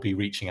yeah, we'll be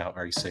reaching out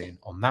very soon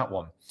on that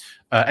one.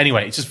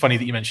 Anyway, it's just funny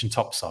that you mentioned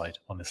Topside,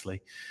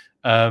 honestly.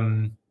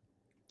 And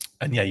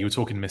yeah, you were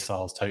talking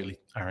missiles, totally,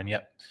 Aaron.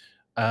 Yep.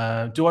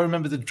 Do I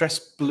remember the Dress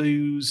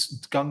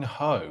Blues Gung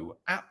Ho?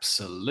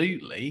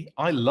 Absolutely.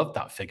 I love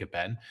that figure,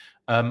 Ben.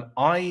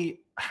 I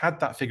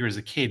had that figure as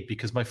a kid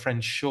because my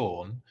friend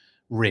Sean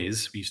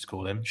Riz, we used to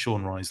call him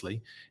Sean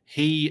Risley.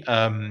 He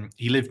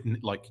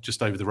lived like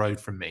just over the road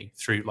from me.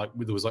 Through like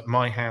there was like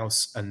my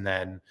house and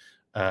then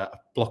a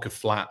block of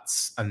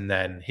flats and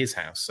then his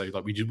house. So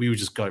like we would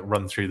just go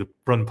run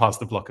past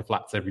the block of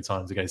flats every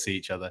time to go see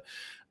each other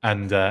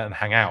and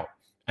hang out.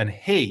 And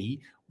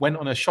he went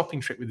on a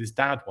shopping trip with his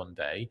dad one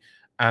day,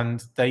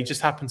 and they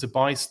just happened to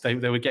buy. They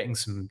were getting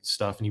some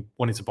stuff, and he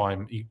wanted to buy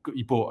him.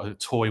 He bought a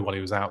toy while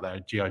he was out there, a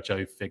GI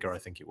Joe figure, I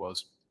think it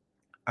was,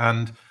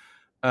 and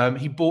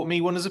he bought me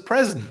one as a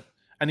present,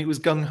 and it was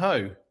Gung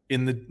Ho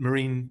in the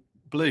Marine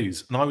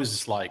Blues, and I was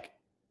just like,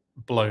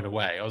 blown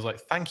away. I was like,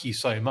 thank you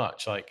so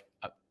much. Like,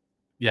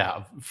 yeah,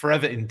 I'm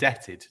forever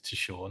indebted to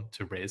Sean,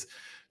 to Riz,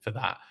 for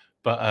that.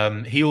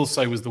 But he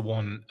also was the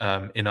one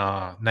in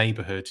our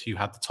neighborhood who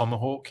had the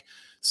Tomahawk.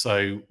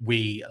 So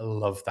we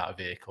loved that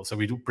vehicle. So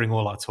we'd bring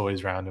all our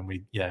toys around and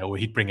or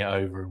he'd bring it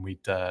over and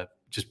we'd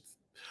just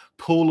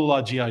pull all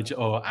our GI Joe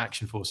or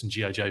Action Force and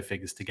GI Joe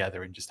figures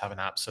together and just have an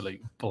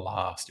absolute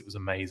blast. It was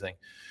amazing.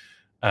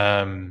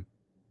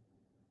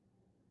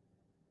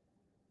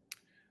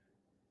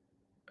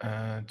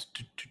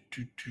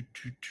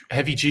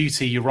 Heavy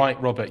Duty, you're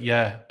right, Robert.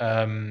 Yeah,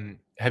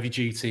 Heavy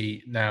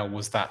Duty now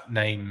was that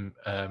name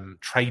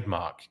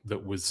trademark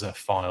that was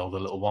filed a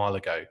little while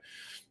ago,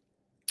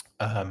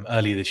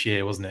 earlier this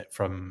year, wasn't it?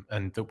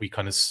 And that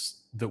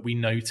we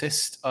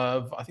noticed.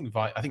 I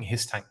think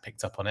His Tank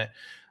picked up on it,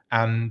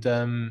 and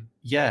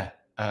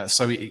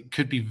so it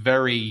could be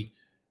very.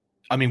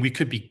 I mean, we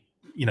could be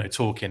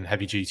talking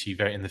Heavy Duty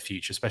very in the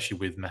future, especially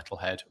with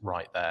Metalhead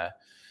right there.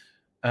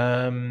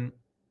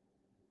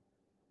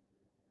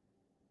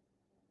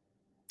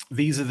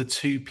 These are the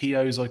two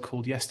POs I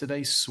called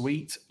yesterday.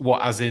 Sweet.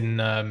 What, as in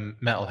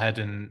Metalhead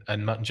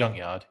and Mutton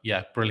Junkyard?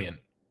 Yeah, brilliant.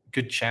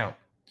 Good shout.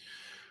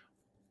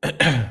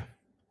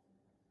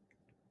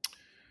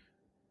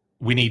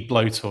 We need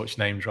Blowtorch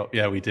name drop.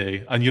 Yeah, we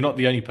do. And you're not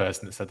the only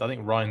person that said that. I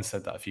think Ryan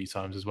said that a few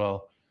times as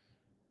well.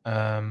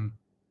 Hello,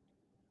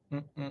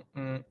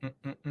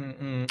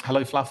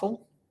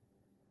 Flaffle.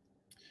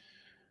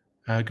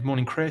 Good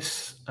morning,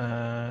 Chris.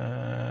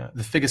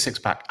 The figure six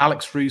pack.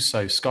 Alex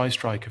Russo, Sky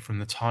Striker from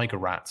the Tiger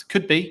Rat.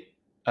 Could be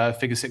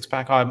figure six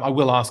pack. I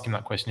will ask him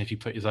that question if he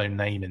put his own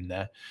name in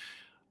there.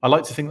 I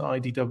like to think that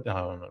IDW.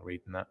 No, I'm not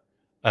reading that.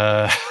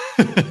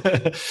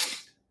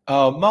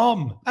 Oh,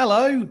 Mom.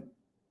 Hello.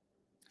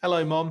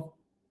 Hello, Mom.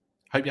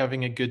 Hope you're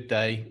having a good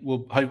day. We're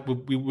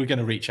going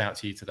to reach out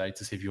to you today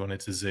to see if you wanted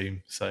to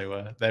Zoom.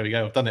 So there we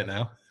go. I've done it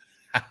now.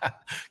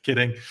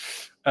 Kidding.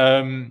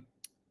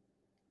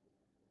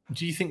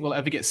 Do you think we'll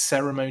ever get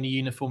ceremony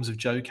uniforms of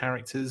Joe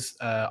characters?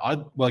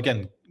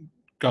 Again,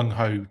 Gung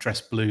Ho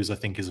Dress Blues, I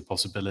think, is a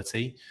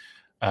possibility.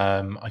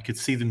 I could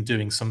see them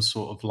doing some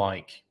sort of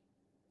like.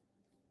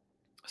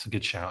 That's a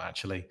good shout,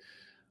 actually.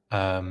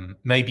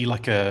 Maybe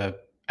like a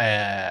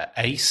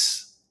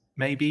Ace,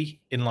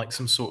 maybe in like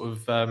some sort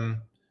of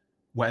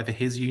whatever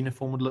his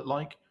uniform would look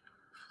like.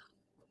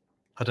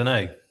 I don't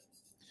know.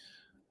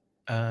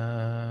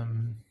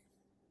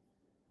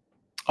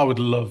 I would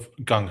love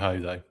Gung Ho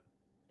though.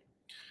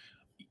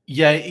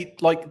 Yeah,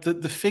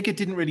 the figure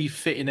didn't really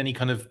fit in any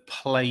kind of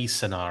play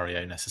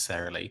scenario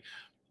necessarily.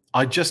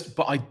 There's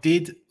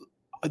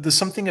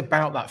something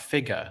about that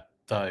figure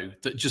though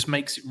that just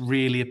makes it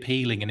really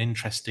appealing and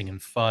interesting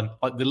and fun.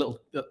 Like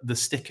the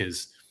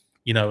stickers,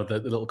 the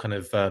little kind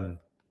of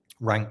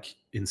rank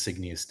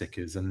insignia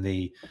stickers and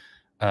the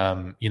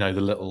the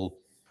little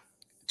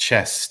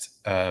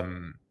chest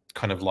kind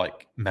of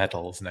like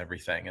medals and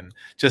everything. And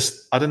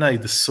just, I don't know,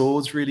 the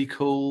sword's really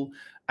cool.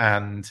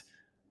 And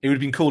it would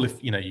have been cool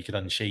if, you could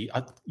unsheath.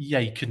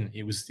 You couldn't.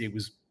 It was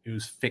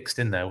fixed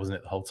in there, wasn't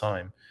it, the whole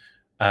time?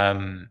 I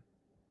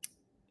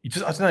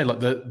don't know, like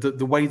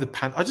the way the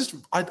pan. I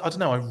don't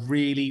know. I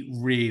really,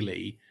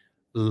 really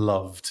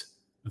loved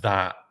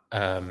that.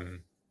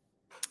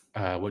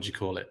 What do you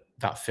call it?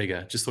 That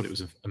figure. Just thought it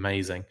was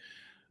amazing.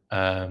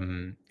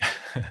 Everyone's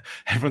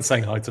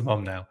saying hi to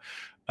Mom now.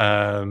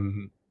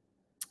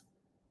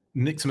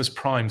 Nixtimus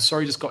Prime.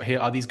 Sorry, just got here.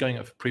 Are these going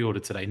up for pre-order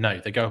today? No,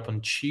 they go up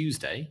on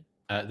Tuesday.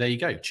 There you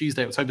go.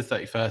 Tuesday, October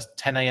 31st,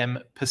 10 a.m.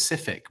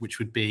 Pacific, which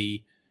would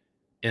be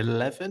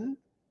 11,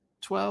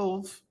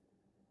 12,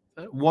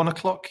 1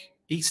 o'clock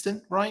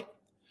Eastern, right?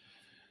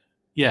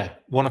 Yeah,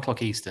 1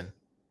 o'clock Eastern.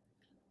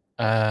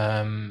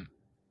 There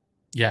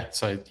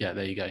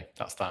you go.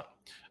 That's that.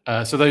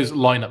 So those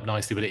line up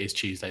nicely, but it is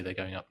Tuesday. They're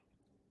going up.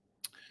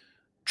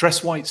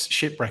 Dress White's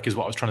Shipwreck is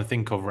what I was trying to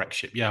think of. Wreck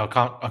Ship. Yeah,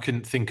 I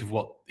couldn't think of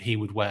what he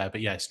would wear,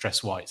 but yeah, it's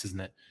Dress White's, isn't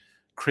it?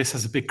 Chris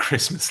has a big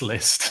Christmas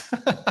list.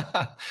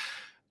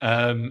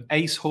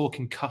 Ace, Hawk,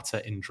 and Cutter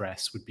in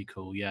dress would be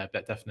cool. Yeah,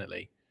 but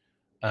definitely.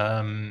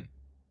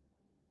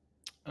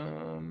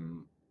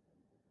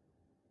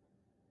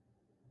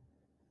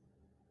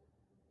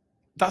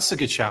 That's a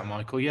good shout,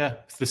 Michael. Yeah,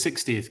 the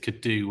 60th could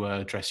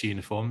do dress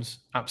uniforms.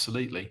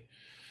 Absolutely.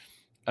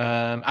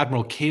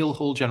 Admiral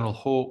Keelhaul, General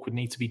Hawk would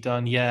need to be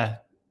done. Yeah,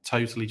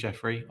 totally,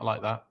 Jeffrey. I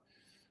like that.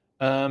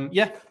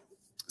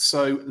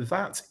 So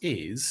that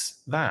is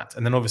that.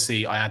 And then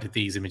obviously I added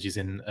these images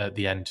in at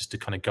the end just to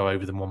kind of go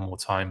over them one more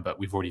time, but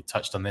we've already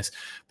touched on this.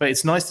 But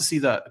it's nice to see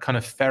that kind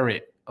of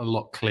ferret a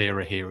lot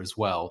clearer here as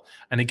well.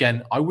 And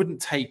again, I wouldn't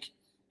take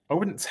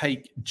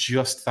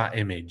just that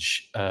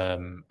image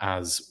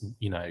as,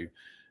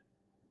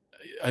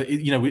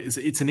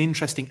 it's an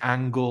interesting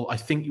angle. I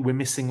think we're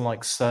missing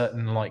like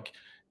certain like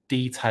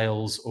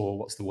details, or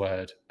what's the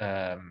word?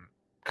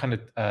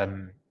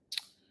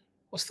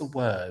 What's the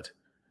word?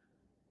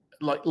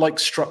 Like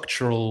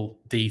structural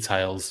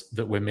details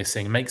that we're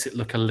missing. It makes it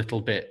look a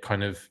little bit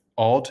kind of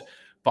odd,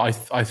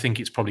 but I think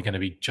it's probably going to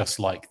be just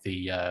like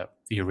the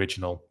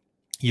original.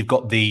 You've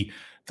got the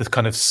the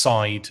kind of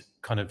side,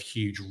 kind of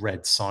huge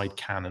red side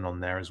cannon on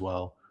there as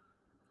well.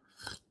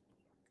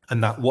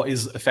 And that what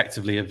is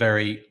effectively a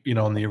very,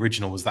 on the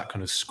original was that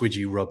kind of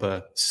squidgy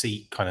rubber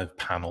seat kind of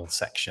panel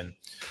section.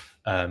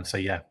 So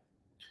yeah.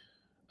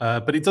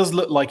 But it does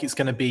look like it's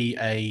going to be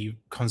a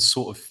kind of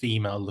sort of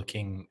female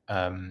looking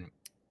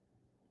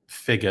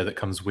figure that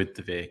comes with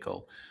the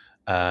vehicle.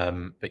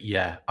 But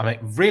yeah, I'm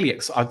really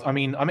excited. I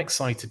mean, I'm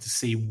excited to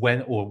see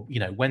when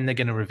they're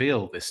going to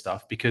reveal this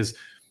stuff, because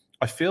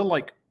I feel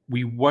like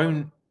we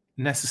won't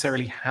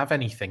necessarily have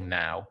anything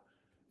now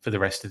for the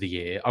rest of the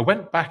year. I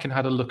went back and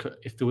had a look at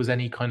if there was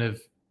any kind of,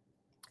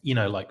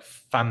 like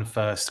fan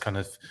first kind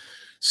of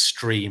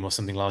stream or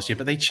something last year,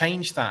 but they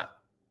changed that.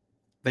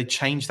 They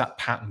changed that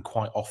pattern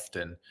quite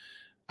often.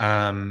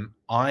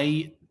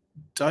 I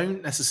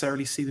don't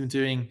necessarily see them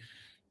doing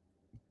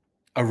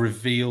a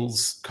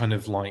reveals kind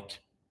of like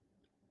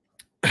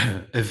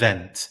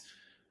event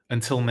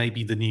until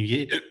maybe the new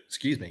year.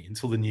 Excuse me,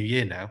 until the new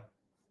year now.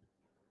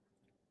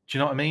 Do you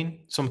know what I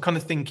mean? So I'm kind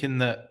of thinking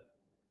that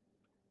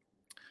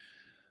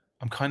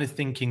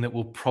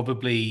it'll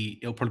probably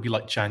be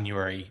like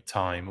January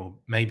time, or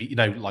maybe,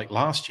 like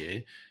last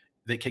year,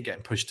 they kept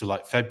getting pushed to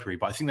like February,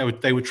 but I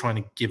think they were trying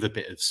to give a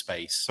bit of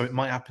space. So it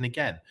might happen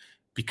again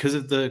because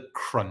of the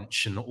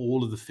crunch and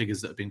all of the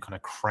figures that have been kind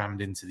of crammed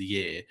into the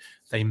year.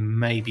 They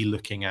may be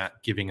looking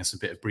at giving us a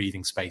bit of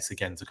breathing space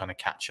again to kind of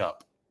catch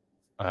up,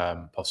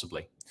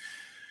 possibly.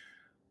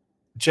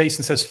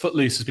 Jason says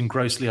Footloose has been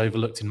grossly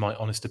overlooked in my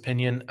honest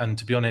opinion. And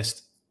to be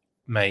honest,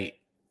 mate,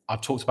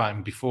 I've talked about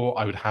him before.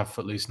 I would have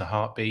Footloose in a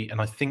heartbeat,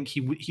 and I think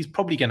he's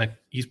probably gonna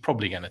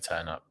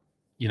turn up.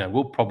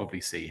 We'll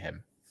probably see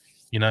him.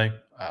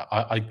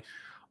 I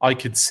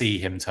could see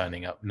him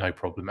turning up, no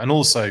problem. And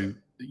also,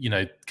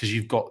 because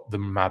you've got the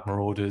Mad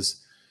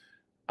Marauders.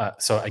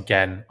 So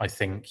again, I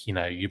think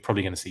you're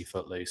probably going to see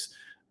Footloose,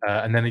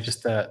 and then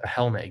just the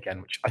helmet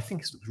again, which I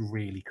think is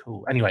really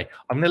cool. Anyway,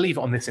 I'm going to leave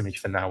it on this image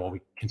for now while we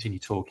continue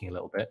talking a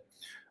little bit.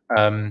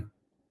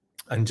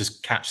 And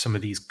just catch some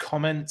of these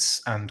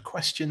comments and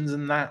questions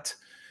and that.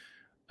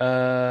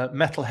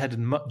 Metalhead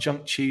and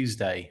Junk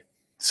Tuesday.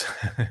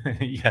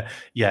 Yeah,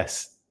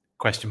 yes.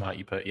 Question mark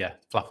you put, yeah,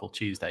 Flaffle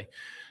Tuesday.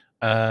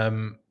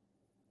 Ryan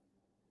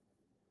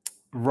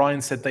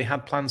said they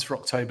had plans for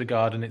October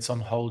Guard and it's on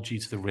hold due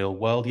to the real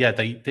world. Yeah,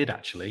 they did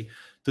actually.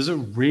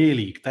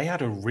 They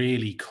had a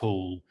really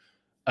cool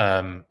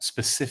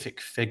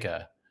specific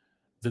figure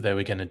that they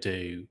were going to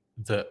do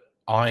that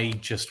I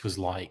just was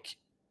like,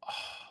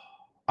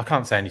 I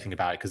can't say anything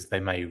about it because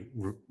they may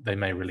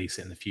release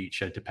it in the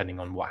future depending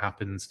on what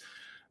happens.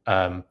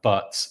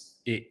 But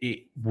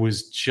it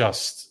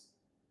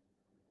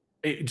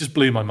just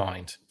blew my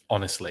mind,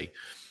 honestly.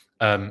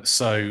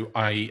 So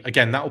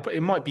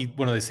it might be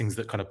one of those things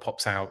that kind of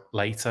pops out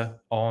later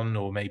on,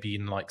 or maybe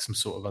in like some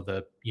sort of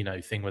other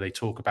thing where they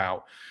talk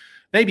about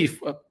maybe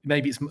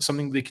it's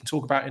something they can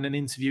talk about in an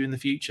interview in the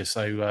future.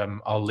 So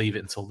I'll leave it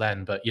until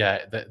then. But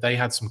yeah, they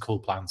had some cool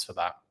plans for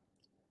that.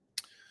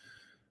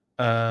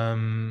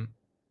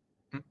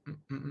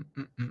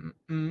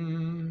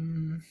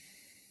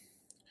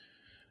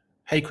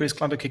 Hey Chris,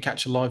 glad I could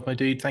catch you live, my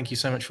dude. Thank you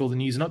so much for all the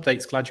news and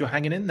updates. Glad you're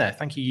hanging in there.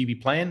 Thank you,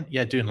 UB Playing.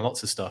 Yeah, doing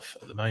lots of stuff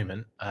at the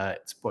moment.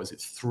 It's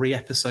 3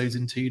 episodes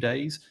in 2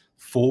 days,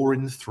 4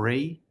 in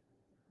 3.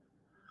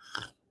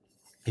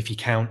 If you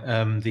count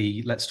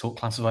the Let's Talk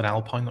Classified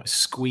Alpine that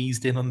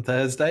squeezed in on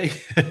Thursday.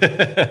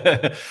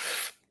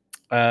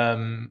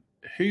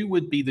 Who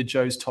would be the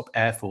Joe's top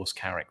Air Force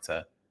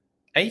character?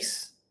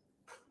 Ace?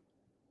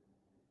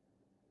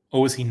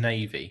 Or was he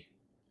Navy?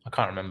 I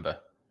can't remember.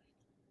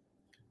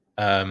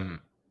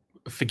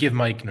 Forgive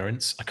my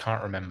ignorance. I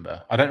can't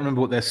remember. I don't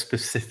remember what their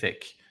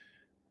specific.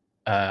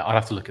 I'll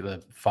have to look at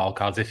the file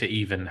cards if it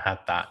even had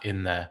that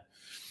in there.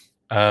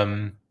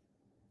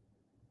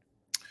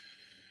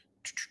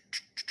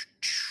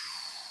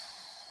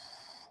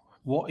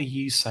 What are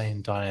you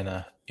saying,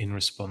 Diana, in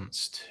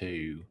response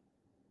to?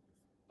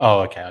 Oh,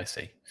 okay, I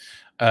see.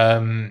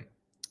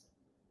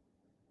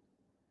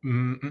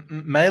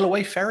 Mail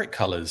away ferret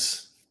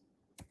colors.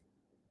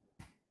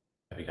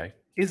 There we go.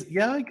 It's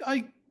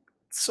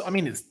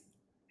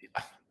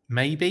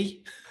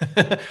maybe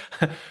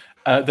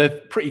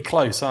they're pretty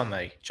close, aren't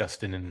they,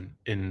 Justin?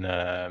 In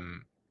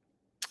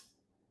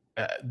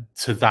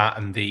to that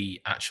and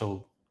the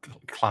actual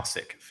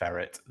classic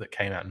ferret that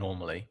came out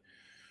normally.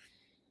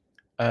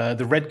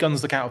 The red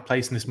guns look out of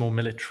place in this more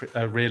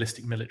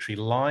realistic military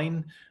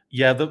line.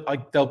 Yeah, you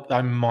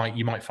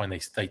might find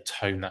they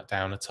tone that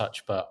down a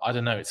touch, but I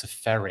don't know. It's a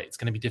ferret. It's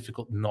going to be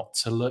difficult not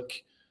to look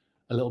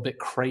a little bit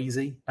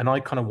crazy, and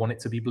I kind of want it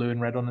to be blue and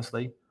red,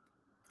 honestly.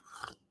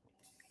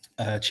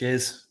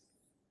 Cheers.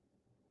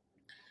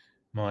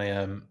 My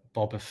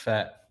Boba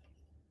Fett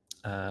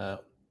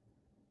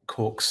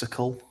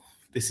corksicle.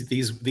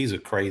 These are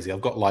crazy.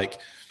 I've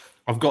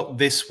got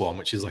this one,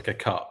 which is like a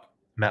cup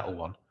metal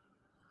one,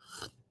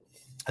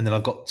 and then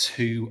I've got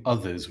 2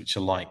 others which are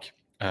like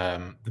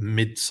the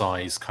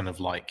mid-size kind of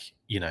like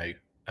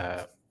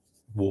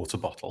water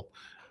bottle,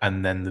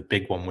 and then the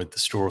big one with the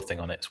straw thing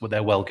on it. Well,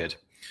 they're well good.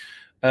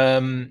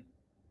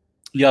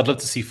 Yeah, I'd love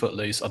to see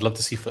Footloose. I'd love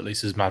to see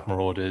Footloose's Mad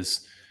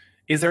Marauders.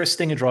 Is there a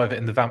stinger driver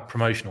in the Vamp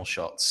promotional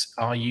shots?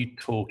 Are you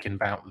talking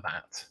about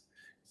that?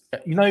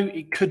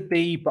 It could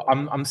be, but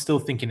I'm still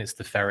thinking it's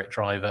the ferret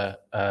driver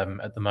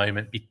at the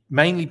moment,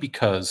 mainly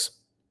because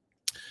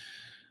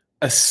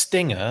a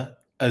stinger,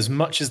 as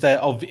much as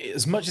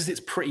as much as it's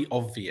pretty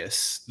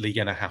obviously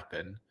going to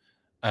happen,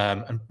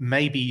 and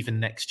maybe even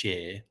next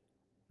year,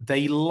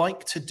 they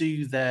like to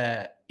do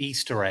their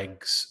Easter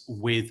eggs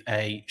with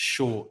a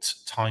short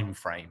time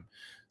frame.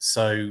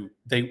 So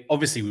they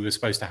obviously we were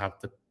supposed to have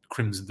the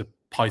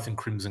Python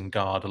Crimson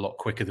Guard a lot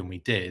quicker than we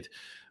did.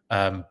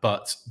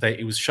 But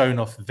it was shown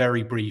off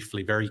very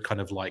briefly, very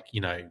kind of like,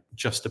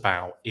 just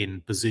about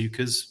in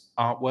Bazooka's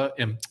artwork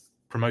and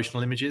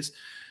promotional images.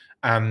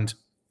 And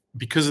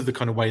because of the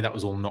kind of way that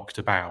was all knocked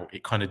about,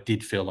 it kind of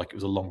did feel like it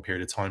was a long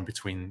period of time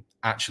between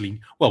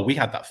we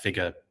had that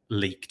figure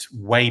leaked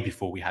way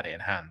before we had it in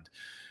hand,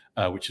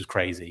 which is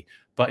crazy.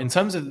 But in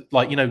terms of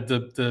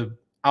the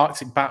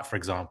Arctic Bat, for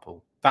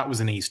example, that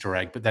was an Easter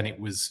egg, but then it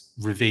was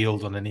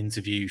revealed on an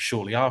interview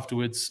shortly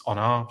afterwards on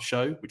our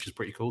show, which is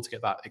pretty cool to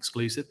get that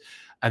exclusive,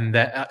 and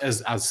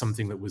as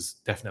something that was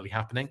definitely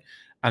happening.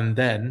 And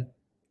then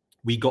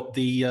we got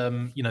the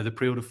the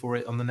pre-order for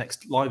it on the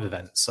next live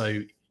event.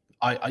 So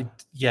I'd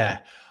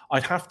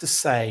have to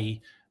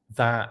say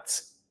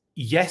that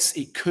yes,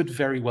 it could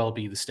very well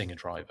be the Stinger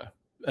driver,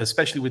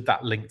 especially with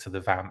that link to the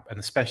Vamp, and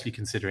especially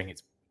considering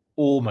it's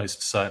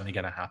almost certainly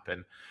going to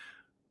happen.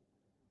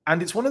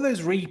 And it's one of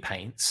those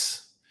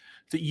repaints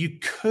that you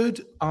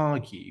could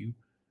argue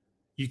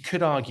you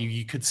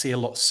could see a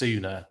lot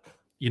sooner.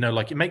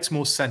 It makes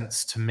more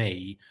sense to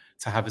me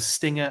to have a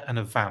Stinger and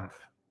a Vamp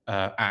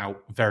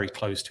out very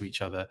close to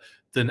each other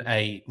than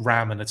a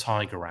Ram and a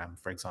Tiger Ram,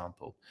 for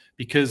example.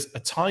 Because a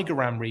Tiger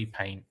Ram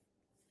repaint,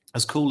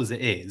 as cool as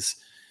it is,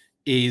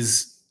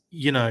 it's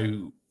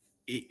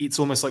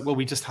almost like, well,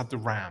 we just had the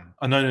Ram.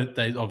 I know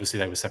they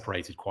were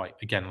separated quite,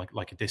 again,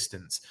 like a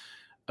distance.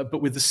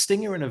 But with the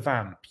Stinger and a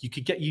Vamp,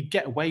 you'd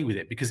get away with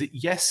it because it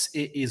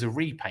is a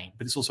repaint,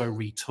 but it's also a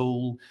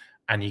retool,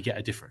 and you get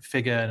a different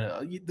figure.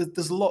 And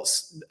there's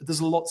lots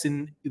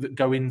that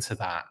go into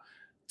that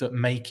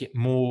make it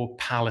more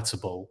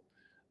palatable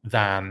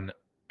than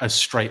a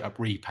straight up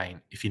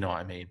repaint, if you know what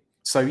I mean.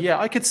 So yeah,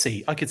 I could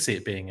see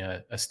it being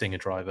a Stinger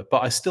driver,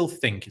 but I still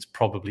think it's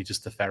probably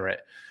just the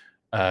ferret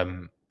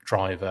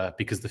driver,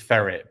 because the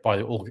ferret,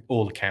 by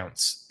all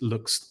accounts,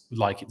 looks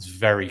like it's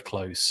very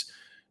close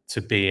to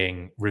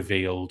being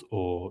revealed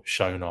or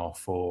shown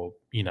off, or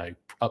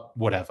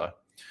whatever.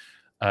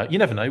 You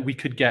never know. We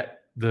could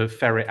get the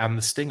ferret and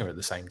the Stinger at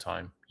the same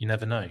time. You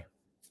never know.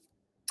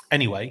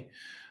 Anyway,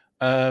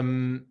 a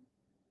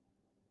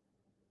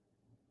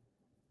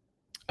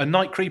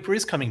Night Creeper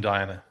is coming,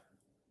 Diana.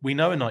 We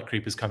know a Night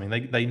Creeper is coming.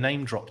 They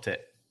name dropped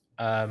it.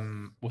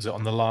 Was it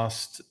on the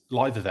last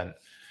live event?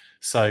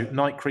 So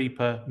Night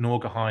Creeper,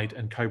 Norgahide,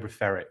 and Cobra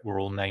Ferret were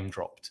all name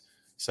dropped.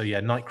 So yeah,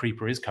 Night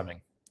Creeper is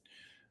coming.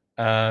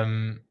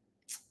 Hasbro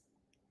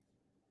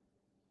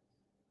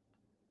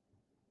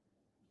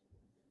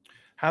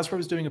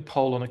was doing a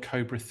poll on a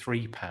Cobra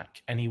 3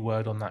 pack. Any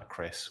word on that,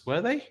 Chris?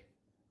 Were they?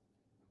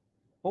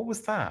 What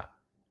was that?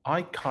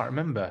 I can't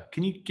remember.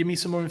 Can you give me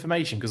some more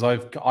information? Because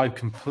I've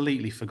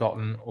completely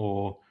forgotten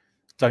or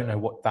don't know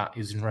what that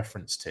is in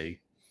reference to.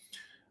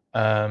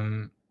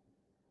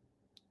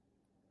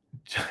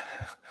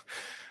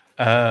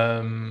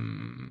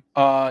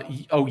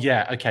 Oh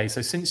yeah, okay.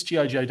 So since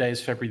G.I. Joe Day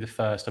is February the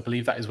 1st, I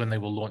believe that is when they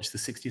will launch the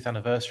 60th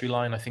anniversary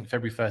line. I think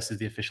February 1st is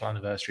the official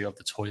anniversary of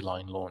the toy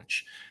line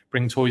launch.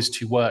 Bring toys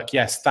to work.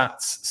 Yes,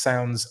 that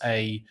sounds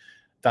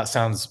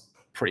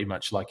pretty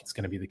much like it's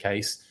going to be the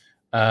case.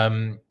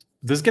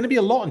 There's going to be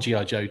a lot on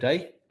G.I. Joe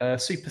Day.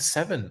 Super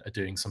 7 are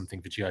doing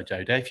something for G.I.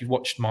 Joe Day. If you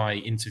watched my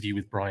interview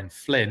with Brian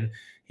Flynn,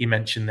 he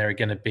mentioned there are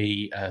going to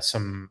be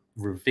some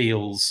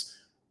reveals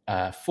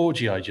for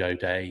G.I. Joe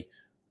Day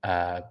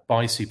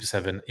by Super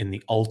 7 in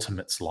the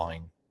Ultimates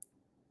line.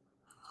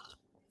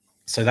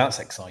 So that's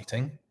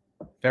exciting.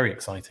 Very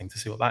exciting to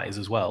see what that is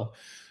as well.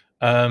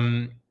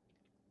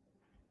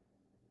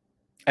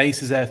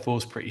 Ace's Air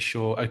Force, pretty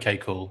sure. Okay,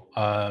 cool.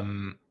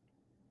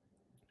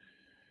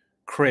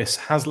 Chris,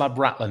 HasLab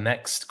Rattler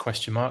next, ?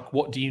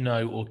 What do you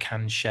know or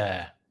can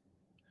share?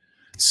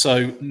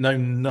 So know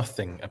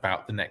nothing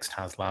about the next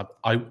HasLab.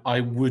 I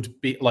would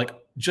be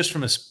just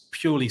from a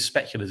purely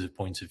speculative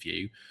point of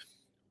view,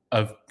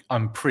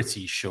 I'm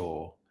pretty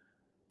sure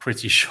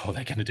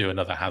they're going to do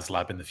another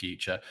HasLab in the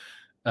future.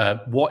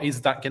 What is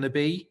that going to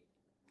be?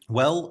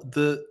 Well,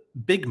 the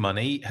big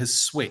money has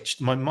switched.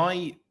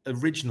 My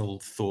original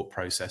thought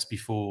process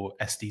before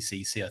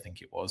SDCC, I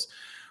think it was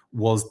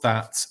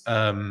that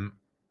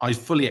I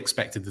fully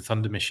expected the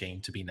Thunder Machine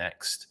to be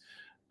next.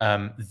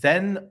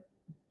 Then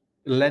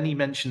Lenny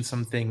mentioned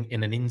something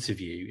in an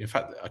interview, in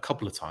fact, a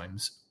couple of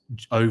times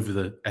over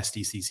the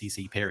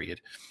SDCCC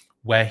period,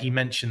 where he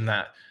mentioned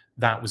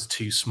that was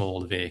too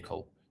small a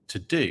vehicle to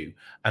do,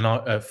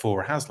 and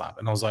for a HasLab.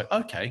 And I was like,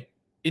 okay,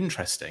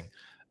 interesting.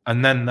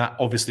 And then that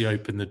obviously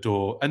opened the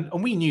door. And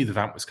we knew the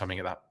vamp was coming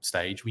at that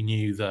stage. We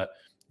knew that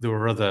there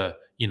were other,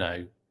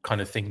 kind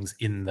of things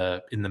in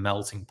the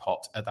melting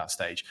pot at that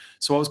stage.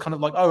 So I was kind of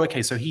like, oh,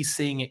 okay, so he's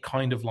seeing it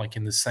kind of like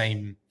in the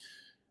same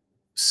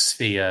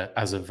sphere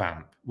as a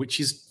vamp, which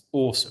is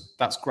awesome.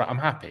 That's great. I'm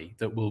happy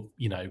that we'll,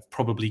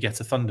 probably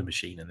get a Thunder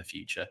Machine in the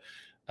future,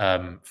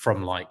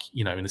 from like,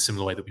 in a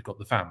similar way that we've got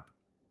the vamp.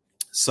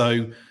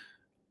 So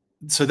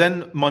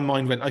then my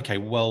mind went, okay,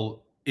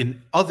 well,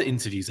 in other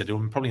interviews that are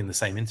probably in the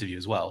same interview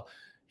as well,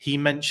 he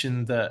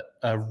mentioned that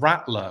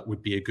Rattler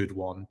would be a good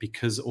one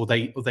because, or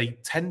they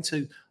tend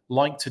to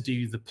like to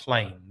do the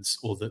planes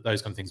or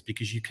those kind of things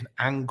because you can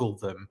angle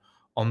them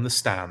on the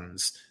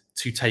stands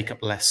to take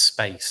up less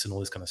space and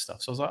all this kind of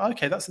stuff. So I was like,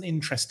 okay, that's an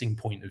interesting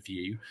point of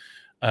view.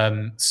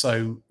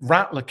 So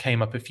Rattler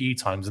came up a few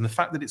times, and the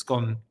fact that it's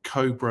gone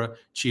Cobra,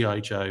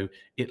 G.I. Joe,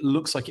 it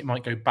looks like it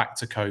might go back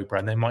to Cobra,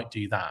 and they might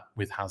do that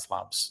with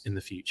HasLabs in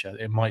the future.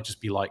 It might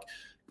just be like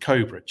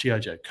Cobra, G.I.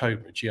 Joe,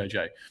 Cobra, G.I.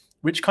 Joe,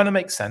 which kind of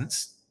makes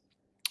sense.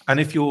 And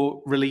if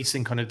you're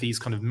releasing kind of these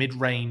kind of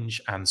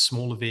mid-range and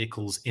smaller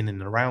vehicles in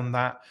and around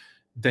that,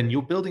 then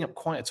you're building up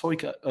quite a toy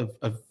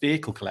of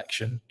vehicle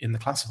collection in the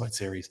classified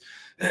series.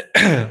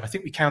 I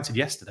think we counted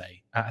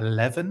yesterday at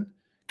 11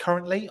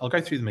 currently. I'll go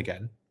through them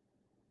again.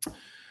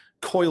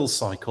 Coil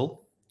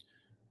Cycle,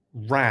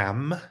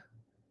 Ram,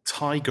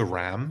 Tiger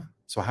Ram.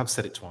 So I have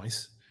said it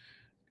twice.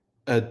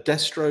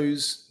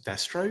 Destro's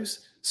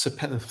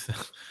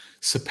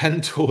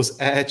Serpentor's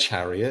Air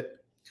Chariot,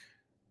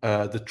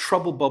 the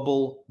Trouble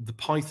Bubble, the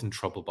Python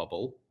Trouble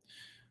Bubble,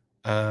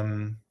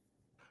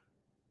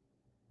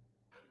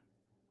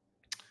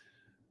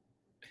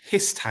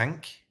 Hiss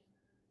Tank,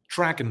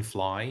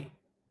 Dragonfly,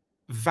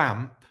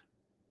 Vamp,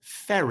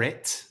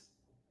 Ferret,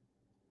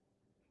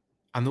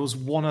 and there was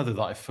one other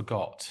that I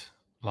forgot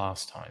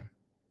last time.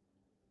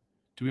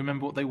 Do we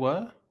remember what they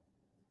were?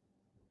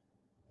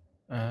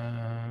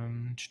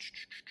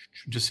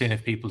 Just seeing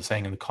if people are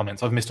saying in the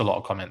comments. I've missed a lot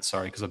of comments,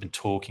 sorry, because I've been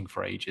talking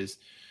for ages.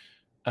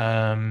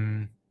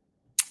 SMS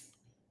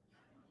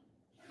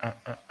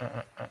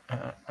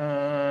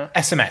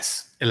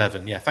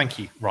 11. Yeah, thank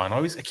you, Ryan.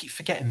 I keep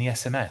forgetting the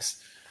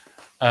SMS.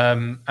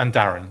 And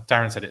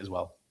Darren said it as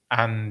well.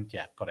 And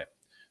yeah, got it.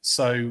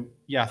 So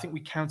yeah, I think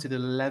we counted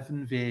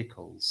 11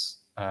 vehicles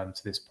to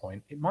this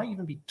point. It might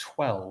even be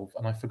 12,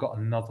 and I forgot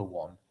another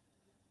one.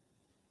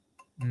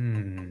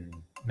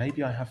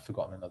 Maybe I have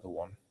forgotten another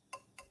one.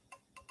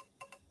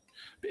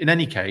 But in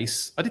any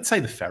case, I did say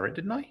the Ferret,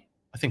 didn't I?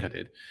 I think I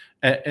did.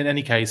 In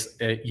any case,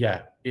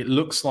 yeah, it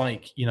looks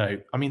like,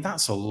 I mean,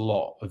 that's a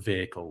lot of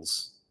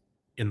vehicles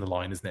in the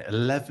line, isn't it?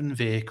 11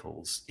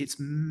 vehicles. It's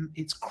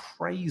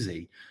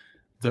crazy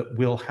that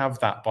we'll have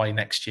that by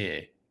next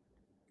year.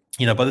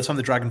 By the time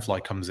the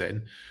Dragonfly comes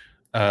in,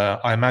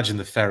 I imagine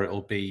the Ferret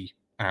will be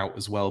out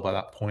as well by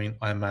that point.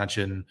 I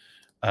imagine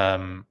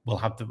we'll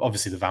have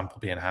obviously the Vamp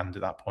will be in hand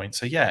at that point.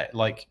 So yeah,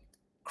 like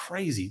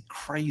crazy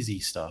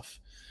stuff.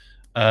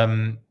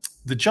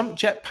 The jump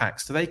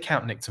jetpacks, do they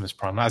count Nictimus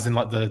Prime? As in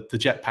like the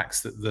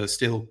jetpacks that the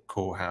Steel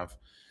Corps have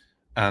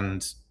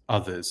and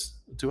others.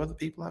 Do other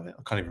people have it?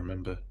 I can't even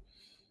remember.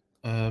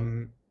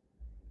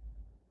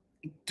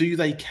 Do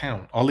they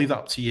count? I'll leave that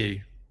up to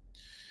you.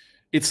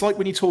 It's like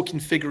when you're talking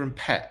figure and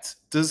pet.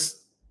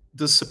 Does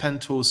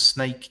Serpentor's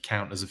snake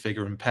count as a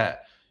figure and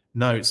pet?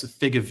 No, it's a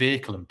figure,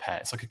 vehicle, and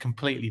pet. It's like a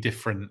completely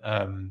different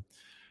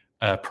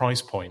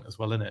price point as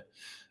well, isn't it?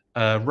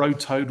 Road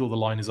Toad, or the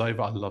line is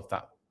over. I love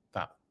that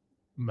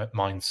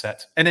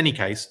mindset. In any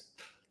case,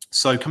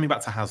 so coming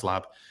back to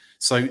HasLab,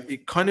 so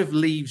it kind of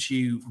leaves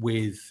you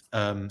with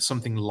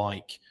something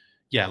like,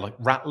 like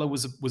Rattler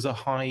was a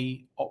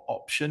high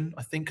option,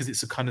 I think, because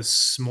it's a kind of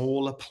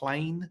smaller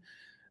plane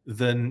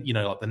than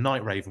like the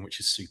Night Raven, which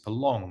is super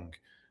long.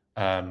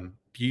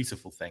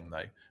 Beautiful thing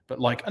though. But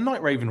like a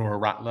Night Raven or a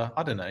Rattler,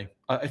 I don't know.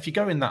 If you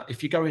go in that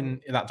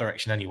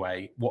direction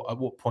anyway, at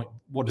what point?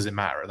 What does it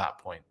matter at that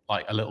point?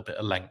 Like a little bit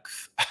of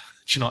length. Do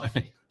you know what I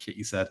mean?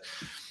 Kitty said.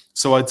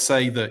 So I'd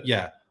say that,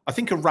 yeah, I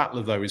think a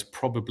Rattler, though, is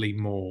probably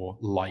more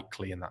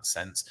likely in that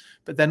sense.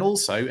 But then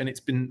also, and it's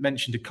been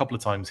mentioned a couple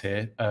of times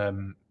here,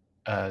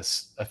 a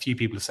few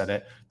people have said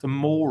it, the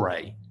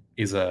Moray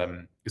is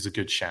a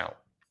good shout.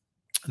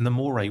 And the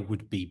Moray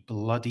would be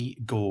bloody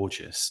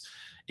gorgeous.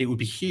 It would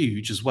be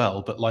huge as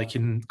well, but like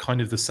in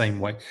kind of the same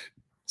way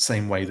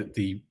that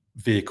the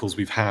vehicles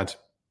we've had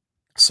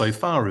so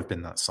far have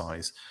been that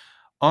size.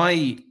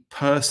 I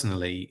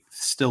personally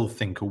still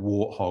think a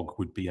Warthog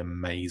would be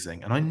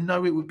amazing, and I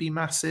know it would be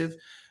massive,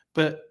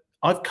 but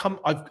I've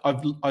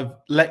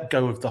let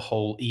go of the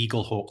whole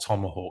Eagle Hawk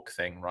Tomahawk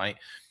thing, right?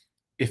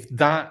 If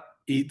that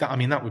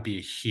would be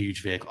a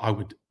huge vehicle.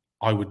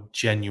 I would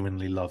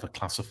genuinely love a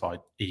classified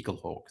Eagle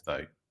Hawk,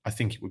 though. I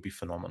think it would be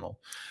phenomenal.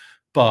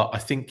 But I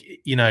think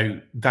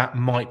that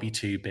might be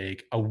too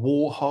big. A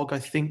Warthog, I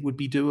think, would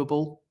be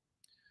doable.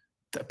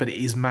 But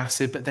it is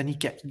massive. But then you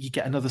get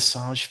another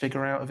Sarge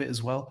figure out of it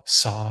as well.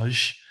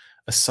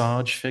 A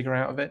Sarge figure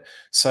out of it.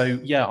 So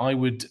yeah, I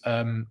would.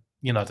 I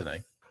don't know.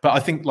 But I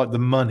think like the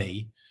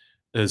money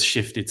has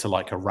shifted to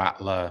like a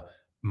Rattler,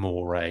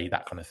 moray,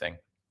 that kind of thing.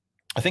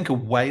 I think a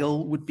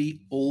whale would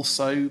be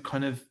also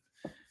kind of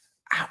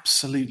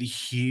absolutely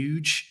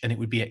huge, and it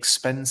would be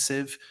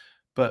expensive,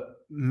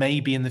 but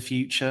maybe in the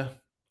future,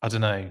 I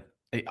don't know.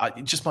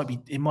 It just might be.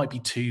 It might be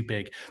too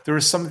big. There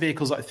are some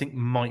vehicles that I think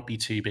might be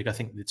too big. I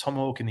think the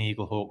Tomahawk and the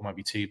Eagle Hawk might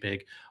be too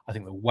big. I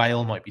think the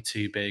Whale might be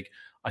too big.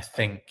 I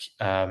think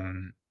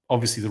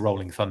obviously the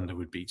Rolling Thunder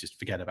would be just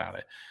forget about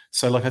it.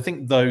 So like I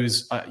think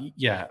those,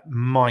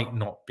 might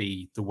not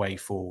be the way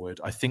forward.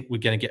 I think we're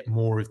going to get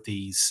more of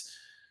these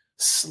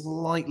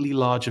slightly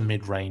larger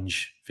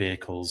mid-range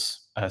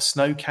vehicles.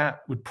 Snowcat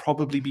would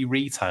probably be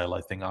retail. I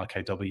think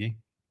RKW.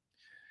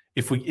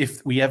 If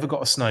we ever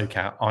got a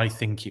Snowcat, I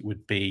think it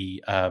would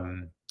be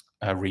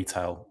a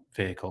retail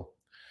vehicle.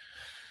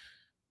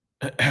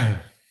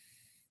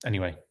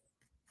 Anyway,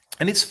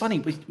 and it's funny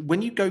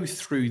when you go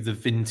through the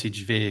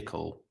vintage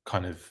vehicle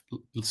kind of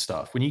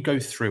stuff. When you go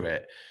through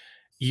it,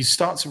 you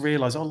start to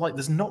realize,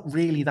 there's not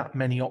really that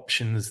many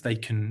options they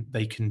can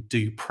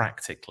do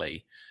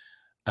practically.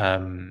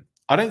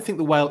 I don't think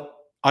the whale.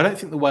 I don't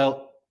think the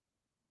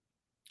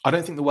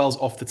whale's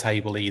off the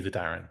table either,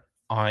 Darren.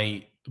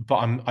 I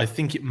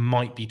think it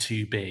might be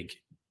too big,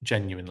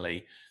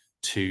 genuinely,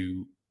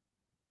 to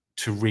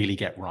really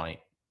get right.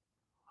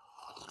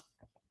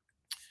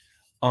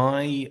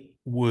 I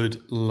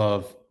would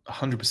love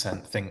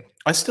 100% think.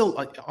 I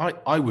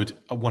would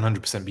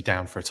 100% be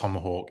down for a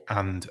Tomahawk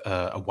and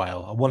a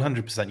whale.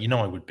 100%.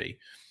 I would be.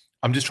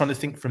 I'm just trying to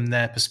think from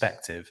their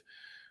perspective.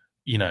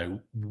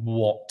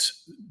 What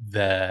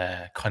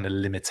their kind of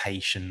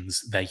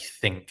limitations they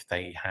think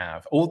they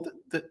have, or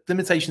the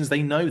limitations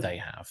they know they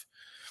have.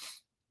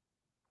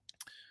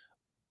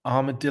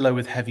 Armadillo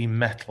with heavy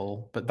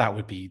metal, but that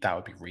would be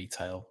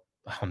retail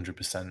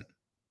 100%.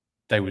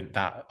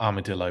 That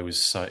armadillo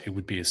is so it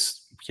would be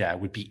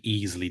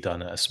easily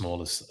done at a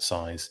smaller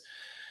size.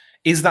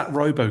 Is that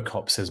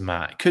RoboCop? Says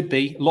Matt. It could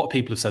be. A lot of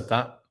people have said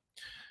that.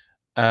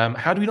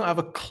 How do we not have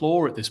a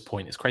claw at this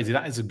point? It's crazy.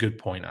 That is a good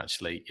point,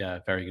 actually. Yeah,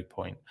 very good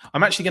point.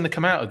 I'm actually going to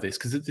come out of this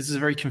because this is a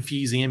very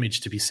confusing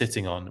image to be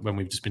sitting on when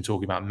we've just been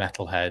talking about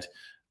Metalhead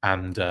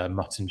and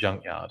Mutton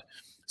Junkyard.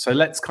 So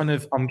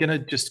I'm going to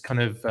just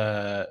kind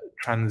of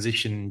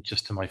transition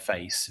just to my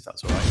face, if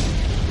that's all right.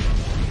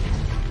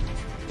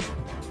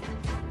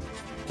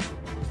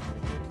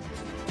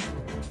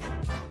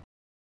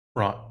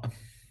 Right.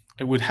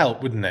 It would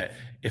help, wouldn't it,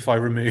 if I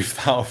removed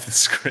that off the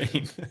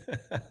screen?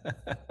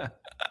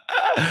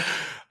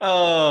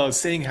 Oh,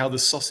 seeing how the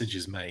sausage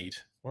is made.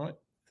 Right? Is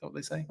that what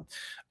they say?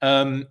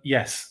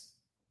 Yes.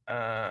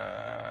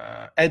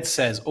 Ed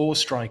says Ore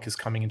Striker's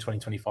coming in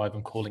 2025.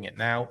 I'm calling it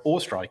now. Ore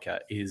Striker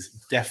is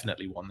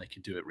definitely one they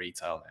could do at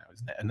retail now,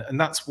 isn't it? And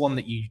that's one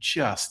that you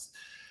just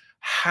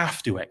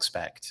have to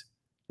expect.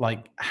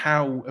 Like,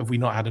 how have we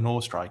not had an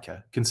Ore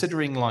Striker?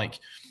 Considering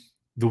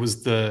there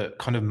was the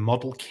kind of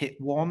model kit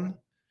one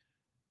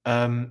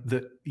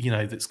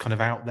that's kind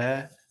of out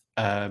there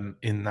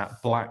in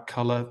that black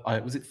color.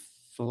 Was it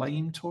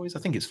Flame Toys? I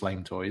think it's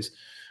Flame Toys.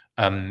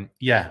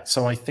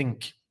 So I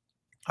think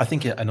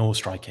an Ore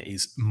Striker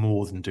is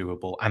more than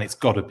doable, and it's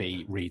got to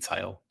be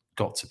retail.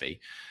 Got to be.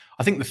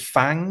 I think the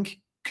Fang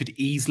could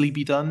easily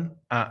be done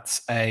at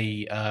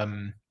a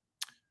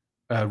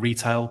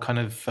retail kind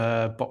of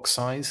box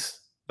size.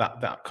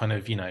 That kind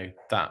of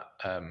that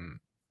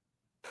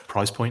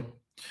price point.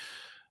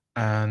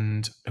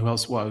 And who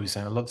else? What are we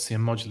saying? I'd love to see a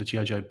modular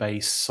G.I. Joe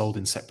base sold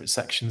in separate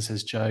sections,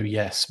 says Joe.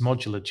 Yes,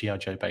 modular G.I.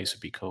 Joe base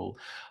would be cool.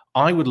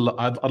 I'd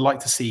like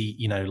to see,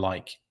 I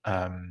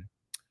don't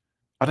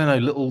know,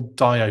 little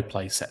Dio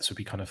play sets would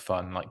be kind of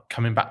fun. Like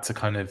coming back to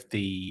kind of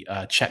the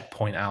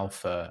Checkpoint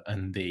Alpha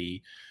and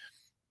the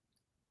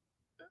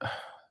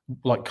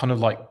like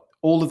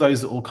all of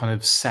those little kind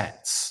of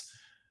sets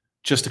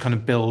just to kind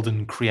of build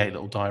and create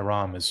little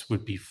dioramas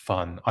would be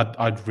fun.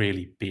 I'd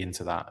really be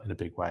into that in a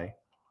big way.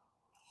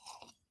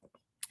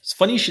 It's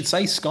funny you should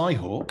say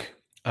Skyhawk.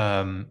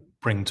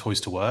 Bring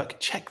toys to work.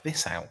 Check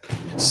this out.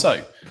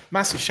 So,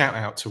 massive shout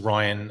out to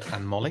Ryan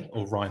and Molly,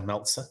 or Ryan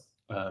Meltzer,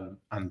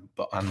 and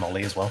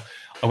Molly as well.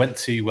 I went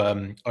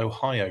to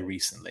Ohio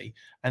recently,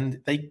 and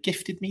they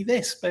gifted me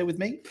this. Bear with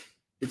me.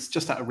 It's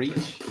just out of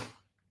reach.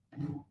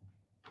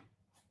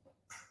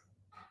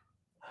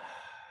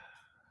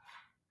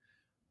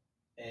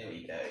 There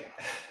we go.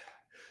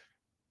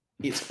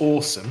 It's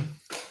awesome.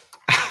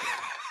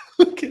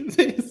 Look at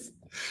this.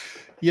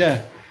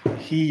 Yeah.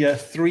 He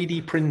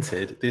 3D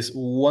printed this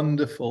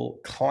wonderful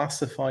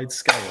classified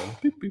scale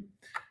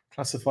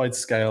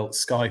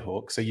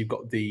Skyhawk. So you've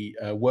got the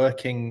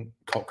working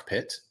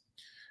cockpit,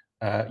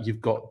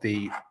 you've got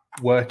the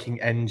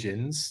working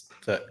engines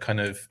that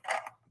kind of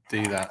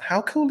do that.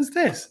 How cool is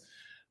this?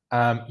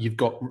 You've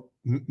got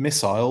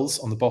missiles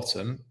on the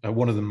bottom.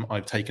 One of them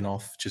I've taken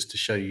off just to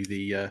show you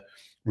the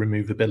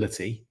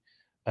removability.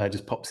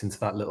 Just pops into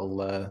that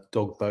little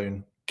dog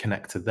bone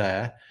connector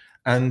there.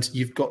 And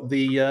you've got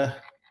the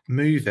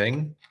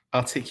moving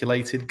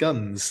articulated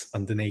guns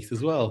underneath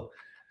as well,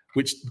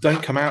 which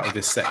don't come out of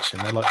this section.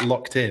 They're like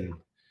locked in.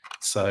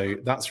 So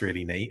that's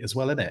really neat as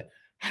well, isn't it?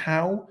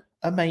 How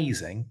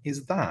amazing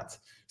is that?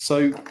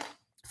 So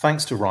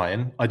thanks to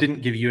Ryan, I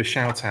didn't give you a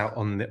shout out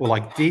on the, well, I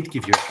did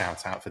give you a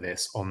shout out for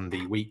this on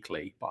the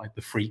weekly, but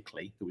the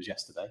Freakly that was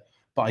yesterday,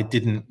 but I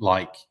didn't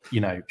like,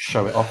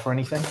 show it off or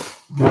anything.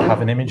 I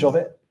have an image of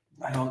it.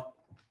 Hang on.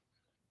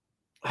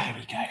 There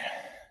we go.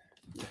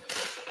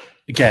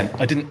 Again,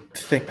 I didn't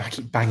think, I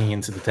keep banging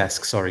into the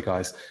desk. Sorry,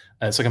 guys.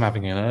 It's like I'm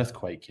having an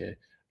earthquake here.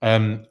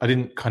 I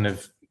didn't kind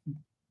of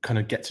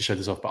get to show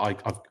this off,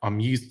 but I'm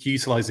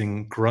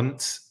utilizing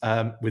Grunt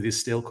with his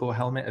steel core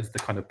helmet as the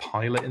kind of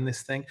pilot in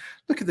this thing.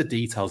 Look at the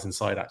details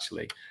inside,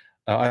 actually.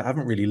 I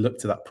haven't really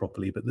looked at that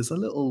properly, but there's a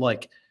little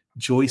like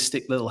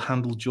joystick, little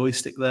handle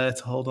joystick there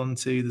to hold on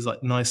to. There's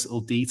like nice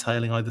little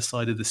detailing either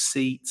side of the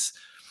seats,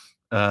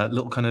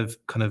 little kind of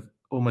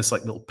almost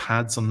like little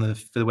pads on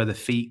for where the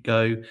feet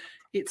go.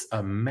 It's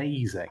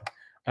amazing.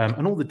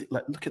 And all the,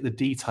 look at the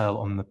detail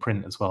on the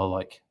print as well.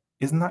 Like,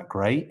 isn't that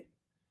great?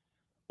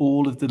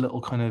 All of the little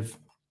kind of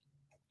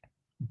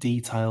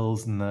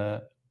details and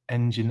the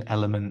engine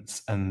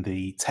elements and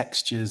the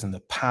textures and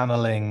the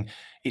paneling,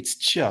 it's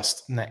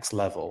just next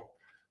level.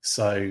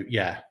 So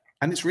yeah,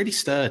 and it's really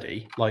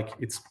sturdy. Like,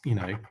 it's,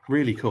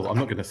 really cool. I'm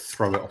not going to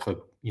throw it off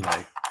out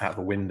of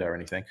a window or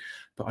anything,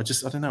 but I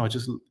don't know.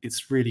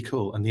 It's really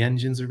cool. And the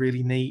engines are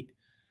really neat.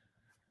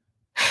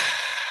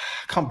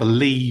 I can't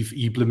believe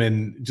you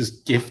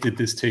just gifted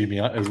this to me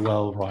as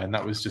well, Ryan.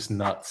 That was just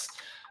nuts.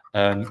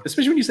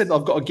 Especially when you said,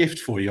 I've got a gift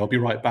for you, I'll be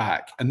right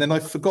back. And then I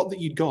forgot that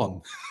you'd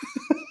gone.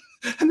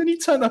 And then you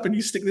turn up and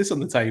you stick this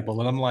on the table.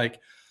 And I'm like,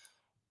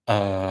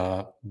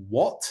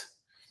 what?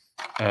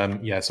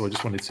 Yeah, so I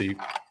just wanted to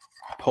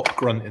pop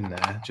Grunt in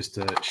there just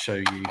to show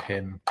you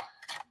him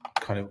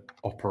kind of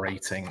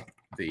operating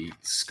the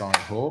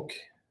Skyhawk.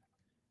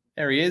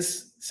 There he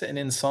is, sitting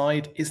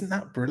inside. Isn't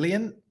that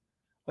brilliant?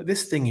 Like,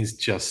 this thing is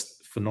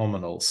just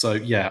phenomenal. So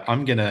yeah,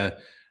 I'm going to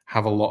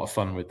have a lot of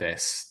fun with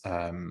this,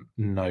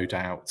 no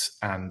doubt,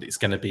 and it's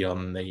going to be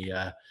on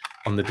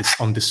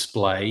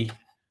display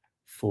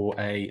for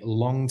a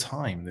long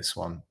time. This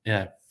one,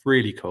 yeah,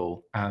 really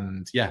cool.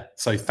 And yeah,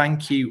 so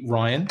thank you,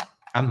 Ryan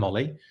and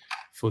Molly,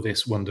 for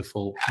this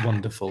wonderful,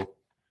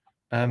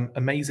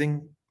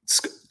 amazing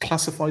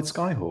classified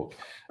Skyhawk.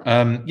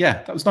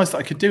 Yeah, that was nice that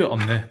I could do it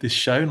on this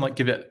show and like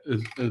give it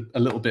a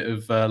little bit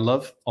of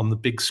love on the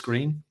big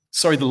screen.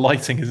 Sorry, the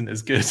lighting isn't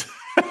as good,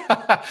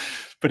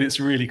 but it's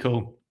really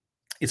cool.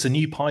 It's a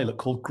new pilot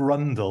called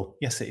Grundle.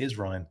 Yes, it is,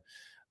 Ryan.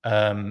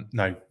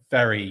 No,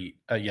 very,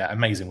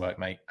 amazing work,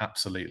 mate.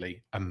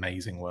 Absolutely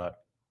amazing work.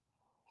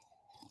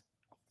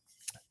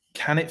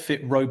 Can it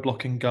fit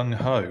Roadblock and Gung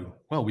Ho?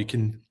 Well, we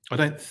can. I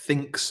don't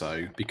think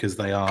so, because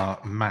they are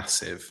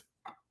massive.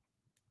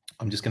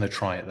 I'm just going to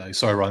try it, though.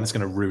 Sorry, Ryan, it's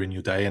going to ruin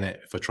your day,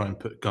 innit, if I try and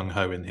put Gung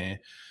Ho in here.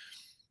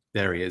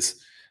 There he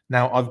is.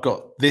 Now, I've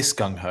got this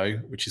Gung Ho,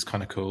 which is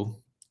kind of cool.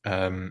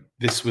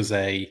 This was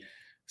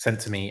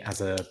sent to me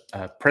as a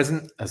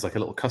present, as like a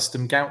little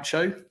custom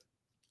gaucho.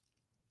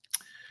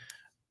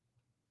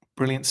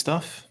 Brilliant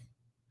stuff.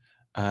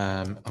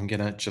 I'm going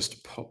to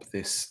just pop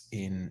this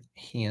in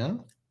here.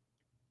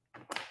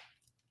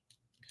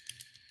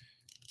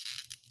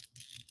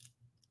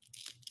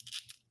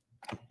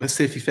 Let's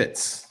see if he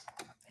fits.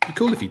 It'd be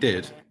cool if he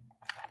did.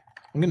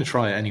 I'm going to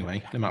try it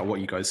anyway, no matter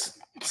what you guys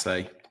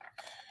say.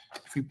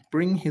 If we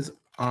bring his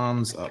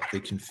arms up, they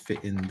can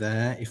fit in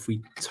there. If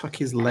we tuck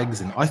his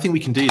legs in, I think we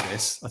can do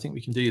this.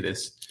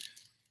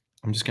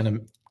 I'm just going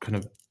to kind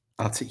of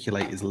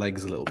articulate his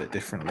legs a little bit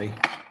differently.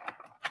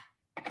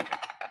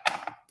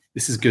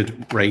 This is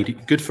good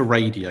for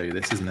radio,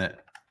 this, isn't it?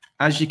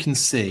 As you can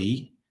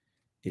see,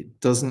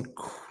 it doesn't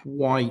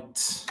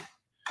quite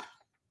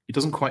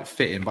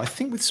fit in, but I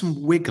think with some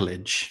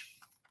wigglage,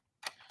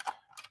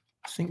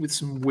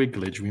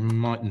 we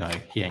might. No,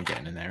 he ain't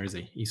getting in there, is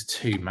he? He's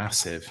too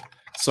massive.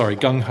 Sorry,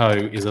 Gung Ho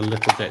is a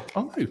little bit.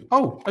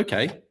 Oh,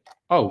 okay.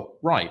 Oh,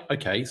 right.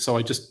 Okay. So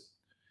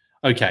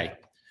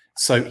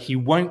he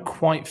won't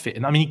quite fit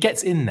in. I mean, he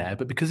gets in there,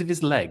 but because of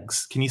his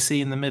legs, can you see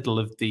in the middle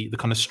of the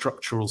kind of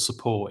structural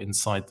support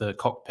inside the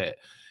cockpit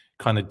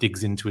kind of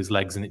digs into his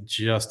legs, and it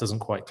just doesn't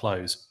quite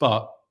close.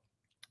 But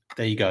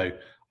there you go.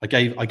 I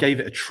gave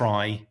it a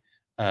try,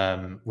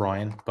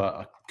 Ryan, but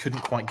I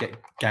couldn't quite get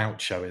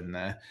Gaucho in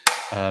there.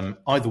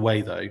 Either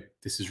way, though,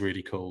 this is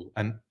really cool.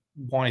 And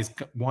why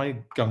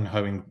Gung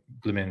Ho and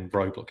Blimmin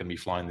Roadblock going to be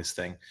flying this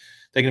thing?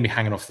 They're going to be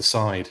hanging off the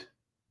side.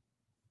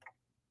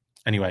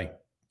 Anyway,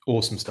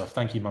 awesome stuff.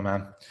 Thank you, my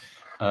man.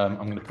 I'm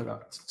going to put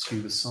that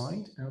to the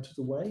side, out of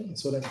the way,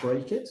 so I don't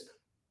break it.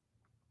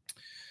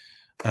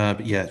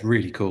 But yeah, it's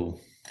really cool.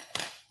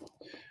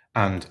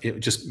 And it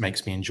just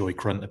makes me enjoy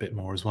Grunt a bit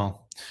more as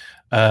well.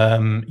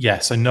 Yeah,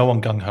 so no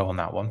on Gung Ho on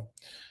that one.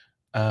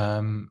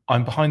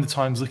 I'm behind the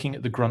times looking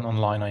at the Grunt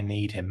online. I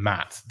need him.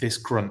 Matt, this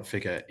Grunt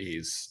figure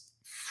is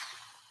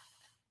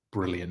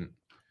brilliant.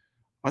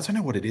 I don't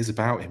know what it is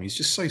about him. He's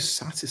just so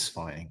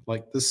satisfying.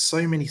 Like, there's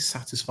so many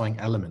satisfying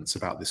elements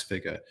about this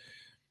figure.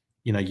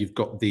 You've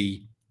got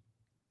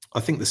I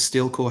think the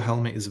steel core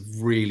helmet is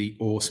a really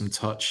awesome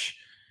touch.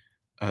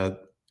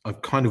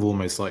 I've kind of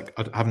almost like,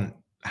 I haven't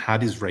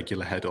had his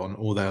regular head on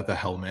or the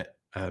helmet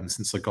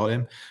since I got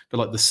him. But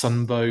like the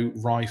Sunbow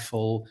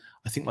rifle,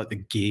 I think like the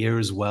gear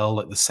as well,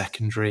 like the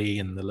secondary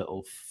and the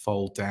little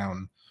fold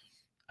down,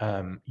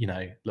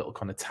 little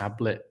kind of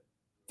tablet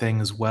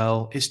thing as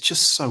well. It's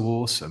just so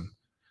awesome.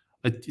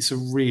 It's a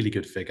really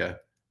good figure,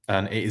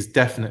 and it is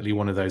definitely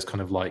one of those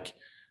kind of like,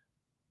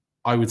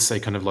 I would say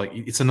kind of like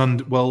it's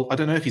well, I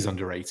don't know if he's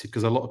underrated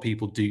because a lot of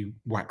people do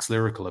wax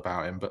lyrical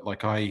about him, but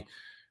like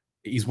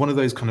he's one of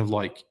those kind of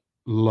like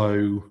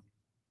low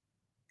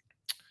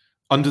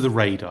under the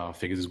radar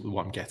figures is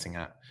what I'm getting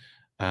at.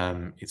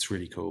 It's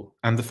really cool,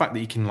 and the fact that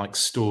you can like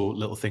store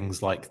little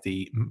things like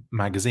the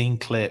magazine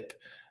clip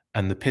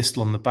and the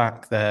pistol on the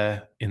back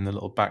there in the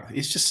little back,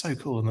 it's just so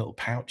cool. And little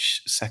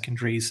pouch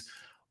secondaries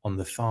on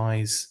the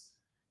thighs.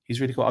 He's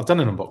really cool. I've done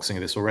an unboxing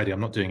of this already. I'm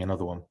not doing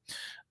another one.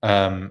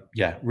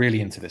 Yeah, really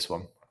into this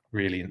one.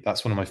 Really,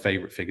 that's one of my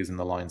favorite figures in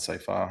the line so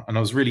far. And I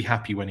was really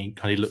happy when he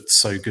kind of looked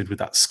so good with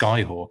that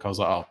Skyhawk. I was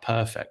like, oh,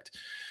 perfect.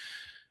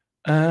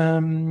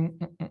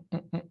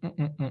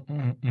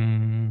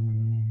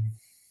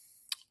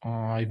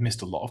 I've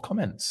missed a lot of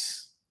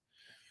comments.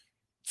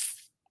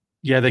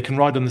 Yeah, they can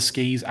ride on the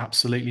skis.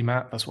 Absolutely,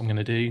 Matt. That's what I'm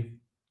going to do.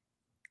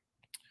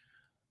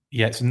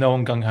 Yeah, it's no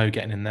one gung ho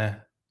getting in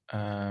there.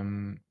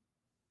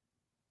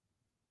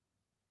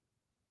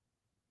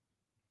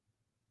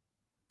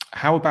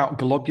 How about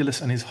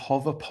Globulus and his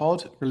hover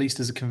pod released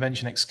as a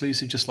convention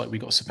exclusive, just like we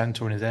got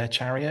Serpentor and his air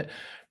chariot?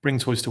 Bring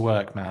toys to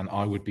work, man.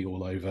 I would be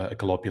all over a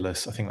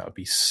Globulus. I think that would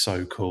be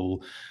so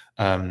cool.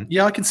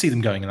 Yeah, I can see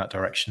them going in that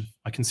direction.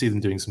 I can see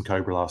them doing some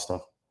Cobra La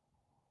stuff.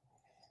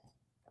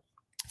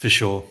 For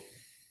sure.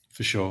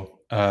 For sure.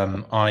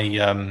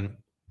 I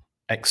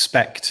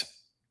expect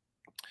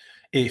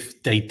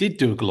if they did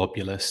do a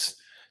Globulus,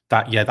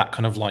 that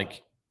kind of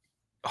like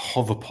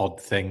hover pod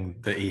thing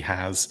that he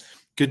has,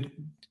 good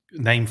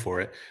name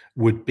for it,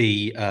 would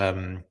be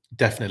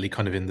definitely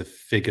kind of in the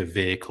figure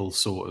vehicle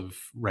sort of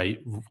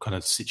rate kind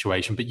of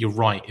situation. But you're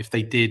right, if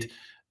they did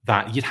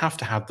that, you'd have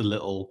to have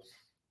the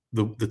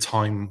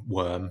time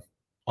worm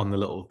on the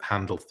little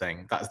handle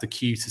thing. That's the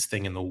cutest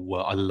thing in the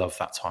world. I love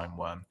that time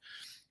worm.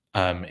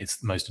 It's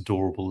the most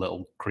adorable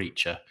little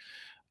creature.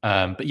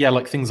 But yeah,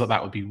 like things like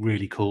that would be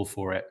really cool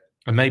for it.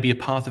 And maybe a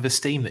path of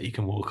esteem that you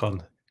can walk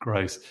on.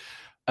 Gross.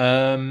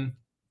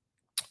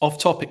 Off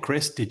topic,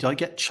 Chris, did I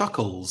get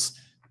Chuckles?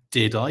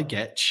 Did I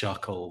get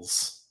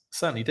Chuckles?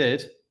 Certainly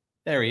did.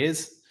 There he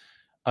is.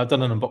 I've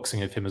done an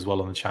unboxing of him as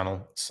well on the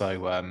channel.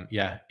 So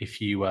yeah,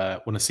 if you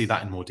want to see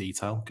that in more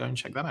detail, go and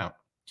check that out.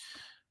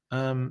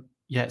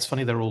 Yeah, it's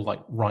funny they're all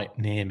like right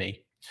near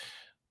me.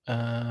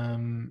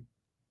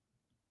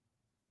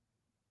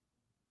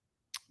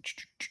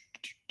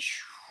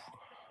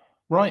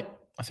 Right,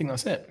 I think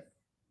that's it.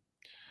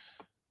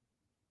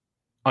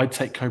 I'd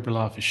take Cobra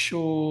La for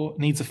sure.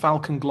 Needs a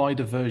Falcon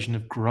Glider version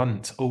of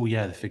Grunt. Oh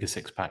yeah, the figure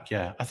 6-pack.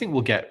 Yeah, I think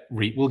we'll get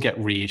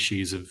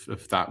reissues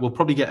of that. We'll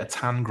probably get a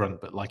tan Grunt,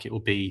 but like it will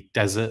be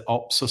Desert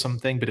Ops or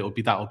something. But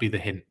that'll be the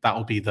hint.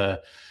 That'll be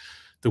the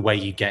way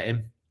you get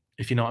him,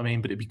 if you know what I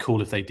mean. But it'd be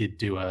cool if they did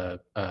do a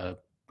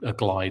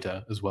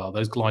glider as well.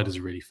 Those gliders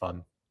are really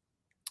fun.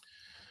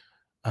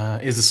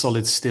 Is a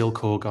solid steel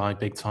core guy,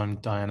 big time,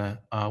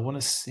 Diana. I want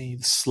to see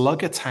the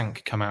Slugger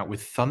tank come out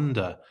with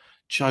Thunder.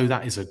 Joe,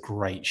 that is a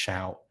great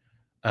shout.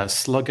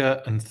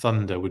 Slugger and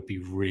Thunder would be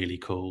really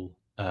cool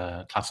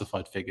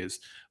classified figures.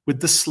 Would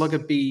the Slugger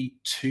be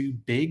too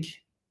big?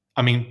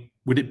 I mean,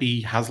 would it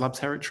be HasLab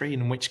territory?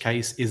 In which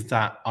case, is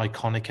that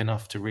iconic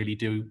enough to really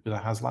do with a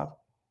HasLab?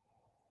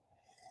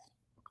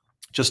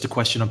 Just a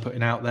question I'm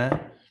putting out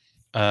there.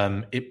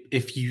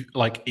 If you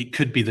like, it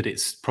could be that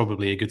it's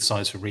probably a good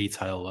size for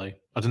retail, though.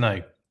 I don't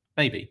know.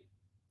 Maybe.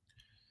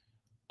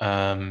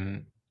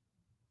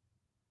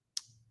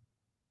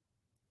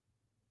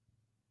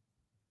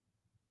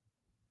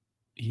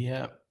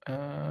 Yeah.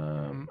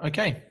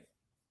 Okay.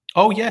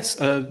 Oh yes,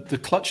 the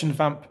clutch and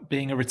vamp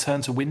being a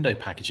return to window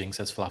packaging,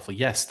 says Falafel.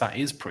 Yes, that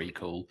is pretty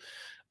cool,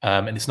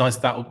 and it's nice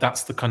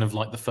that's the kind of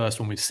like the first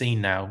one we've seen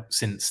now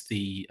since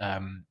the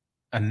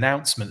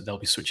announcement that they'll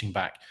be switching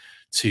back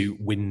to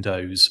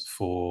Windows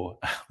for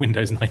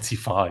Windows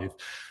 95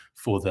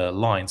 for the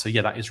line. So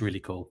yeah, that is really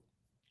cool.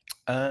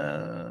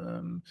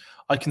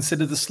 I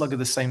consider the Slugger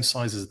the same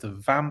size as the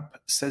Vamp,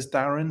 says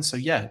Darren. So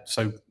yeah,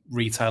 so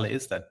retail it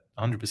is then,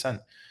 100%.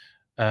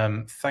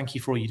 Thank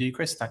you for all you do,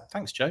 Chris.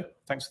 Thanks, Joe.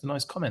 Thanks for the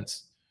nice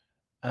comments.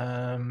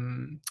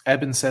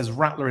 Eben says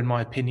Rattler, in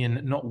my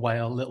opinion, not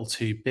whale, a little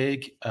too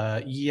big.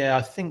 Yeah,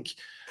 I think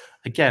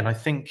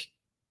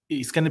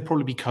it's going to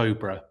probably be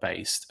Cobra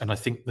based, and I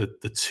think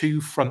that the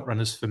two front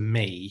runners for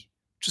me,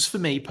 just for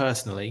me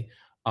personally,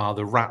 are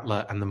the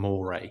Rattler and the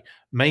Moray,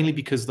 mainly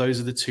because those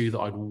are the two that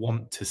I'd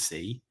want to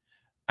see,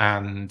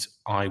 and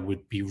I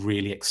would be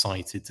really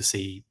excited to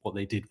see what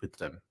they did with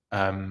them.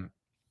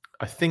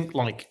 I think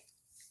like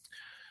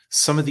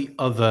some of the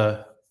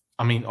other,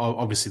 I mean,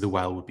 obviously the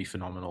whale would be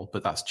phenomenal,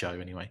 but that's Joe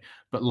anyway.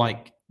 But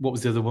like, what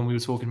was the other one we were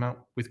talking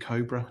about with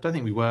Cobra? I don't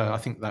think we were. I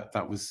think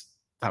that was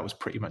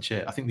pretty much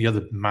it. I think the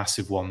other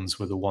massive ones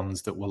were the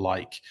ones that were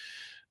like,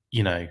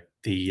 you know,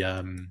 the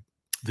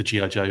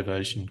GI Joe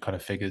version kind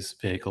of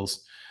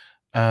vehicles.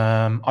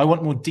 I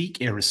want more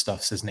Deke era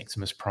stuff, says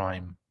Nictimus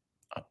Prime.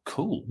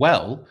 Cool.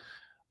 Well,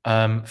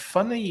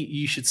 funny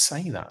you should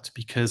say that,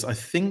 because I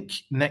think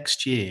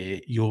next year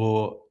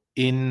you're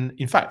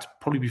in fact,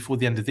 probably before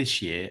the end of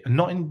this year, and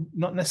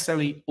not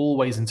necessarily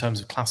always in terms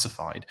of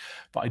classified,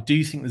 but I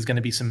do think there's going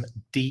to be some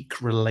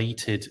Deke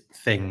related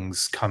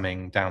things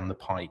coming down the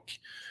pike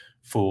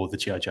for the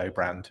GI Joe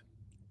brand.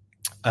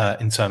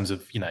 In terms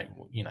of you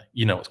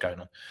know what's going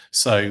on.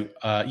 So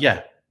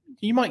yeah,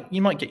 you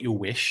might get your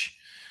wish.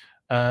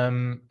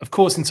 Of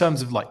course, in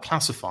terms of like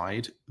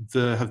classified,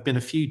 there have been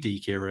a few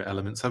Deke era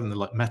elements, haven't there?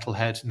 Like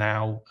Metalhead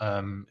now.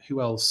 Who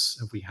else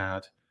have we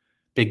had?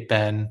 Big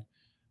Ben.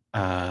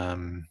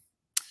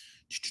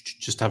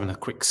 Just having a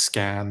quick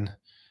scan.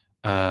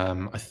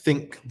 I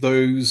think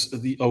those are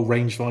the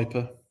Range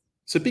Viper.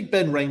 So Big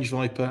Ben, Range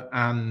Viper,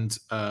 and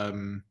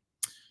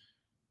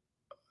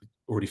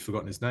already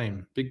forgotten his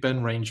name. Big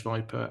Ben, Range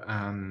Viper,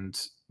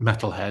 and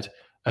Metalhead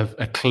are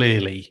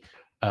clearly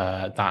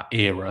that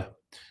era.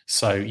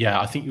 So yeah,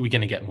 I think we're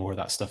going to get more of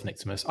that stuff,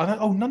 Nictimus.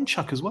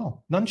 Nunchuck as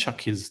well.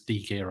 Nunchuck is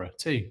Deke era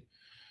too.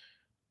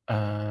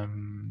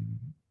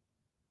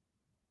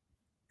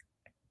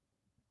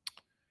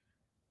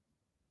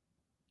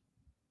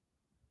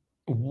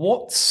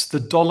 What's the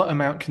dollar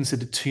amount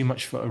considered too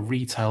much for a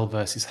retail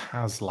versus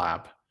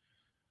HasLab?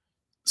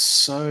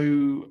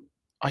 So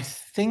I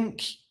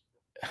think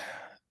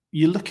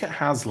you look at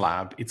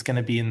HasLab, it's going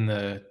to be in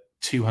the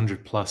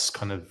 200 plus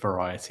kind of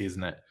variety,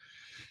 isn't it?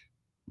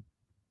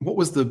 What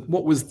was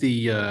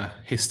the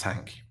his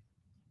tank?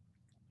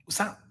 Was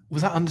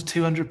that under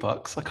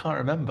 $200? I can't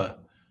remember.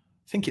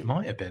 I think it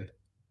might have been.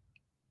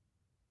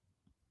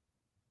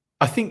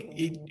 I think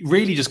it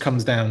really just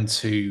comes down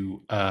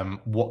to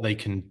what they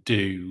can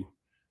do.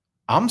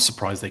 I'm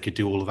surprised they could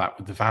do all of that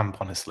with the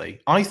Vamp, honestly.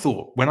 I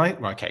thought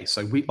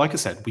so like I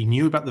said, we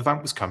knew about the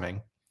Vamp was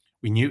coming.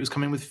 We knew it was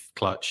coming with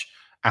Clutch,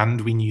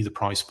 and we knew the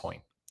price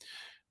point.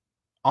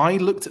 I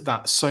looked at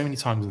that so many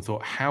times and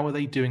thought, how are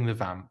they doing the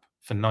Vamp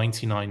for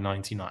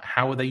 $99.99?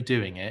 How are they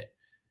doing it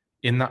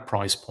in that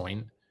price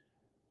point?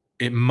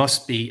 It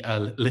must be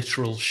a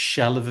literal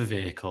shell of a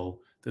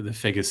vehicle that the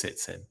figure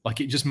sits in. Like,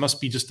 it just must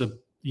be just a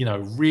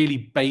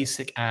really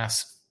basic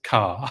ass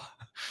car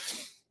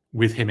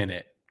with him in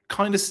it.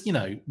 Kind of,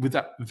 with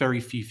that very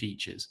few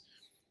features.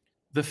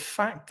 The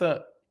fact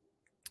that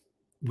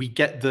we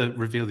get the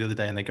reveal the other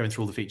day and they're going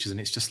through all the features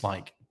and it's just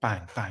like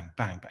bang, bang,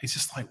 bang. It's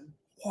just like,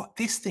 what?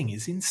 This thing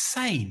is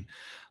insane.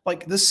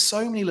 Like, there's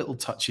so many little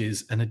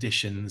touches and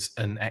additions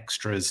and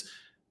extras.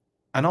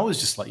 And I was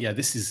just like, yeah,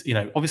 this is,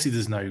 obviously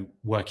there's no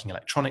working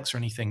electronics or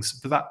anything,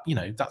 but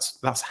that's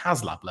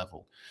HasLab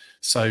level.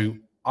 So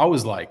I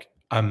was like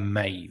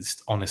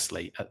amazed,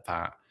 honestly, at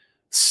that.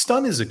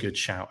 Stun is a good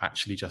shout,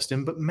 actually,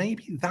 Justin, but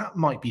maybe that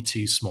might be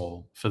too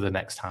small for the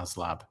next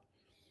HasLab.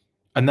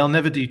 And they'll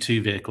never do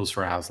two vehicles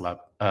for a HasLab.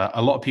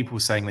 A lot of people were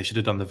saying they should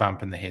have done the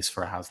Vamp and the Hiss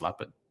for a HasLab,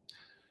 but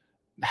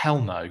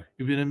hell no.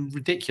 It would have been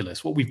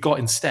ridiculous. What we've got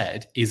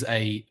instead is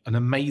an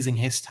amazing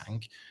Hiss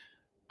tank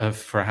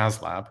for a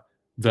HasLab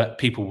that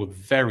people were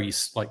very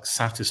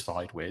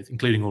satisfied with,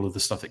 including all of the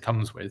stuff it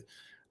comes with,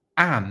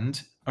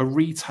 and a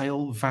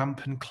retail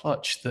Vamp and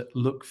Clutch that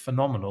look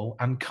phenomenal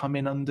and come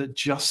in under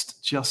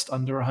just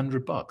under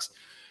 $100.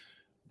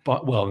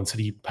 But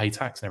until you pay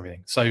tax and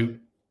everything. So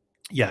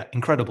yeah,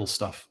 incredible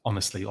stuff,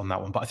 honestly, on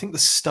that one. But I think the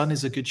Stun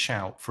is a good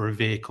shout for a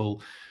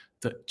vehicle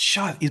that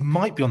it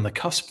might be on the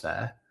cusp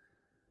there.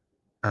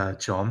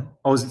 John,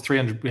 is it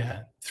 300?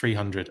 Yeah,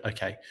 300.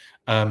 Okay.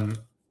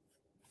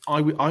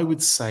 I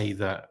would say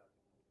that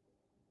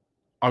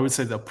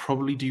they'll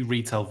probably do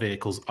retail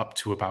vehicles up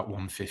to about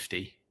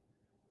 150.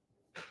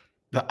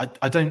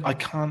 I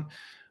can't.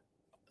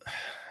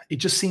 It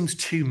just seems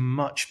too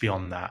much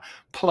beyond that.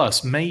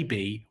 Plus,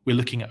 maybe we're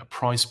looking at a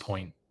price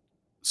point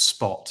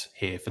spot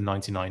here for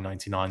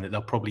 $99.99 that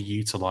they'll probably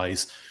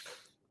utilize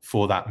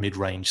for that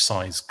mid-range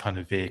size kind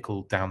of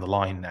vehicle down the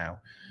line now.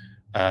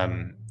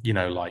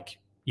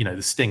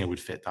 The Stinger would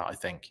fit that, I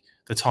think.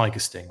 The Tiger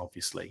Sting,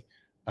 obviously.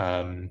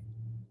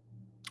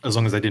 As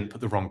long as they didn't put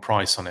the wrong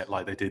price on it,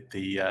 like they did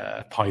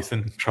the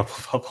Python Trouble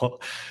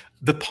Bubble,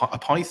 the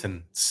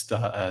Python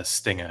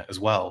Stinger as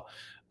well.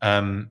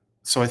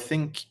 So I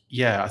think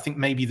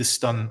maybe the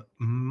Stun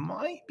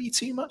might be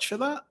too much for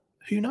that.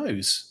 Who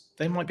knows?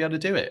 They might be able to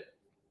do it.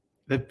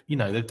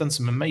 They've done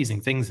some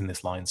amazing things in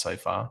this line so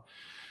far.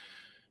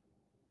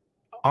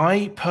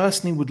 I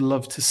personally would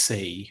love to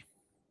see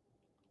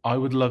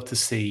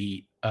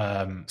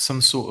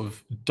some sort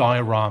of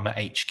diorama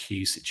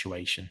HQ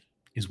situation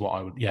is what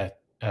I would.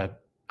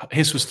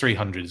 His was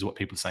 300 is what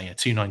people are saying. Yeah,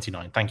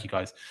 299. Thank you,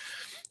 guys.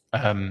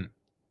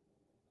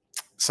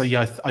 So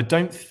yeah, I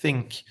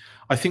think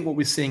what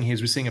we're seeing here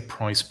is we're seeing a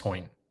price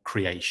point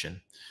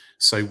creation.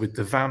 So with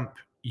the Vamp,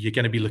 you're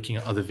going to be looking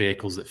at other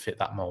vehicles that fit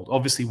that mold.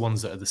 Obviously,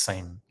 ones that are the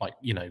same,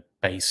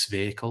 base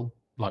vehicle,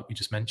 like we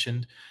just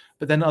mentioned,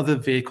 but then other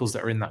vehicles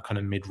that are in that kind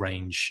of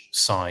mid-range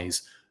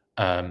size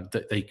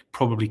that they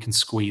probably can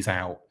squeeze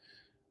out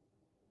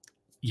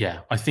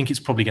yeah, I think it's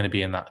probably going to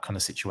be in that kind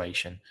of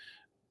situation.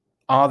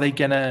 Are they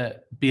going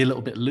to be a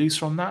little bit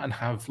looser on that and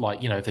have,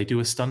 like, if they do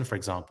a stun, for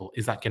example,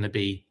 is that going to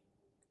be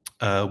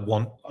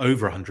one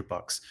over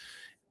 $100?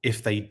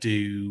 If they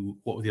do,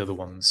 what were the other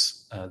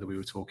ones that we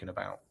were talking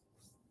about?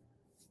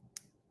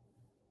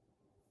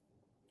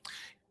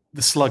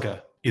 The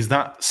Slugger, is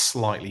that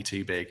slightly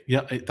too big?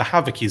 Yeah, the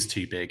Havoc is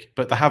too big,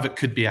 but the Havoc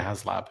could be a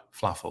HasLab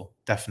Flaffle,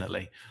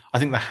 definitely. I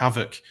think the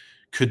Havoc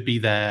could be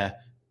there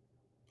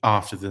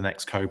after the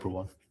next Cobra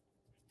one.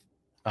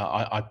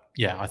 I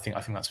think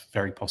that's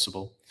very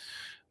possible.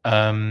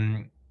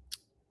 Pack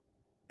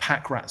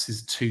Rats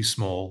is too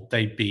small.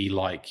 They'd be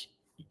like,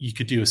 you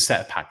could do a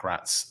set of Pack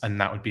Rats, and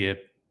that would be a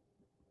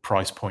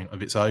price point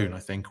of its own, I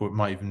think. Or it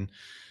might even,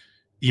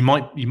 you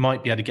might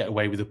be able to get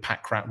away with a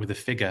Pack Rat with a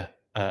figure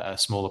at a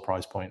smaller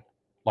price point,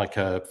 like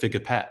a figure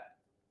pet,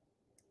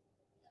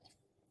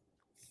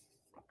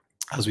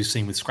 as we've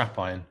seen with Scrap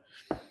Iron.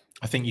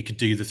 I think you could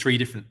do the 3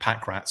 different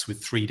Pack Rats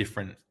with 3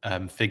 different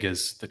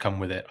figures that come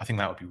with it. I think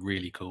that would be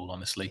really cool,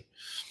 honestly.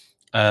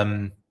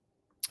 Battlefield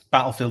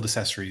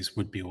accessories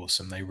would be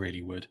awesome. They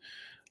really would.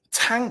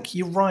 Tank,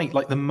 you're right.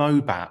 Like the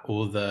Mobat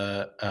or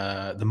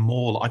the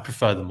Mauler. I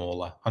prefer the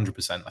Mauler,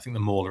 100%. I think the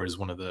Mauler is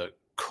one of the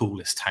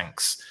coolest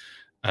tanks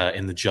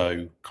in the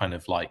Joe kind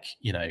of like,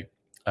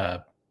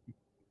 kind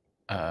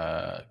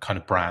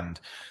of brand.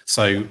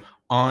 So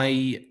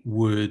I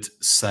would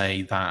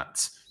say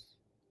that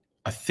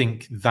I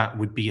think that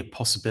would be a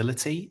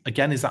possibility.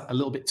 Again, is that a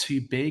little bit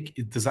too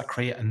big? Does that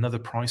create another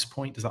price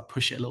point? Does that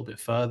push it a little bit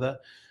further?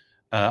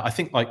 I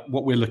think like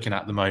what we're looking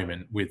at the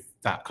moment with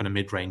that kind of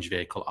mid-range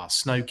vehicle are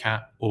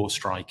Snowcat or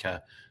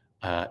Striker,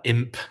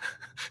 Imp.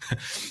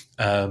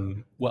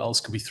 What else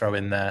could we throw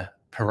in there?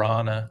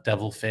 Piranha,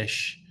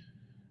 Devilfish.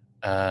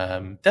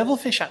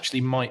 Devilfish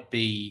actually might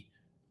be.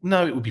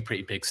 No, it would be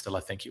pretty big still. I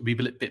think it would be a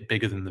little bit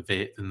bigger than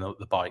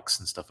the bikes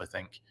and stuff. I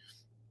think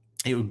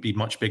it would be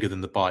much bigger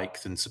than the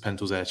bike, than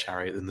Serpental's Air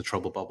Chariot, than the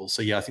Trouble Bubble.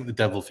 So yeah, I think the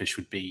Devilfish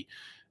would be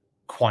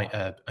quite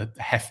a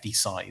hefty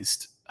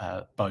sized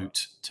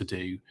boat to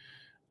do.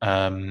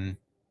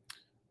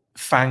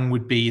 Fang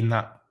would be in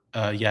that.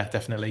 Yeah,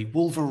 definitely.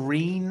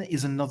 Wolverine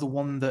is another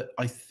one that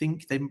I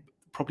think they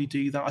probably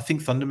do that. I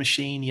think Thunder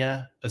Machine,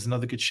 yeah, is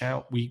another good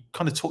shout. We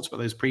kind of talked about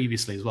those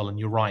previously as well, and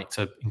you're right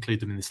to include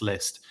them in this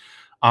list.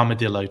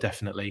 Armadillo,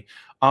 definitely.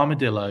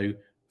 Armadillo,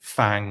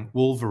 Fang,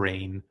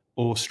 Wolverine,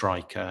 or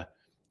Striker,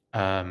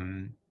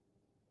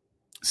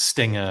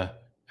 Stinger,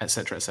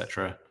 etc.,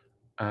 etc.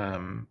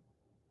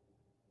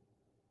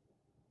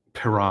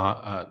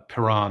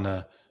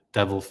 Piranha,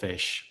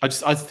 Devilfish. I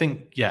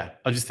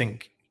just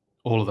think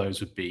all of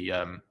those would be.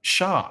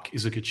 Shark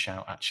is a good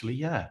shout, actually.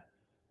 Yeah.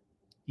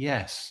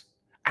 Yes.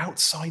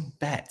 Outside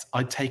bet.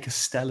 I'd take a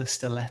Stella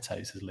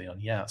Stiletto, says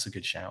Leon. Yeah, that's a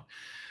good shout.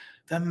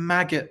 The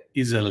Maggot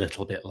is a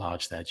little bit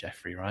large there,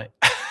 Jeffrey, right?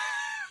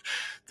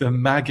 The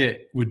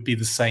Maggot would be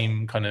the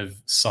same kind of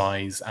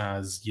size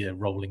as your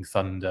Rolling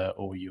Thunder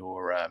or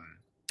your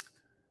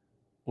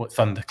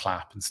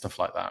Thunderclap and stuff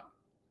like that.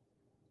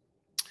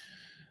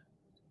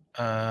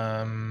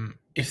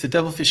 If the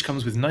Devilfish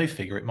comes with no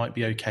figure, it might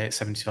be okay at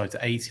 75 to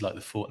 80, like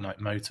the Fortnite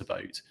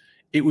Motorboat.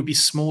 It would be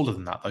smaller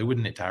than that, though,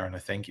 wouldn't it, Darren? I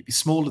think it'd be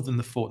smaller than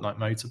the Fortnite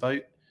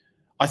Motorboat.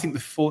 I think the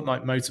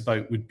Fortnite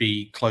Motorboat would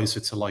be closer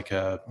to like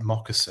a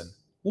moccasin.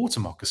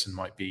 Water moccasin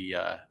might be,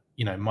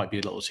 might be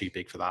a little too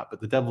big for that, but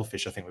the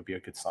Devilfish, I think, would be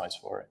a good size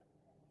for it.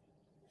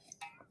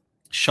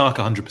 Shark,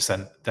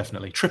 100%,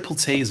 definitely. Triple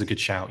T is a good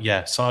shout.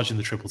 Yeah, Sergeant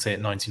the Triple T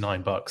at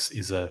 $99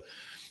 is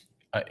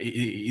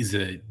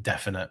a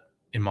definite,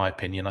 in my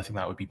opinion. I think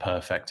that would be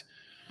perfect.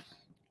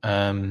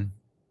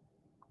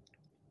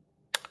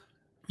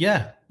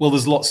 Yeah, well,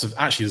 there's loads of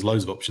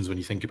options when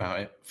you think about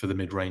it for the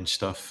mid-range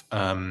stuff.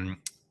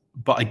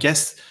 But I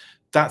guess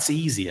that's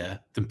easier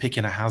than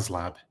picking a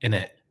HasLab,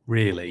 innit?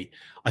 Really,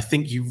 I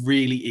think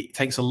it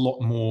takes a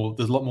lot more.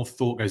 There's a lot more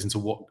thought goes into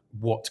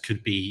what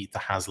could be the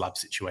HasLab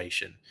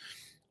situation.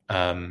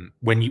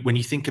 When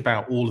you think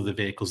about all of the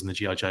vehicles in the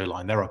G.I. Joe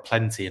line, there are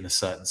plenty in a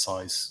certain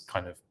size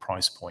kind of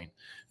price point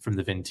from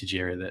the vintage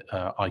era that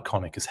are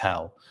iconic as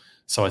hell.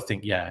 So I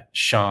think, yeah,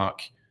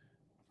 Shark,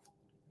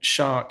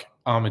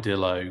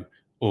 Armadillo,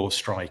 or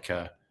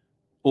Striker,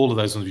 all of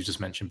those ones we just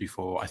mentioned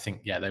before, I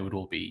think, yeah, they would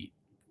all be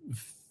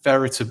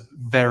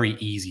very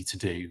easy to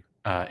do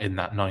in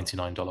that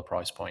 $99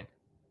 price point.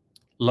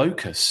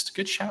 Locust,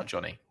 good shout,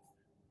 Johnny.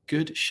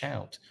 Good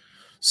shout.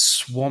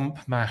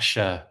 Swamp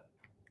Masher.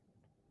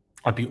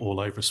 I'd be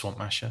all over a Swamp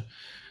Masher.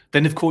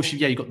 Then, of course,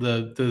 you've got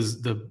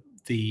the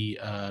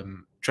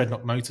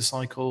Dreadnought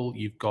motorcycle.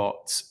 You've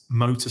got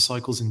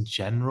motorcycles in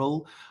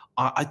general.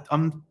 I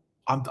don't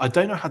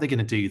know how they're going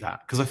to do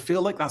that, because I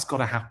feel like that's got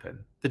to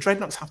happen. The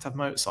Dreadnoughts have to have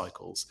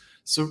motorcycles.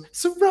 So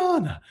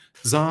Sarana,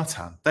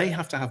 Zartan, they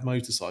have to have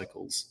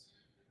motorcycles.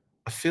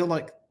 I feel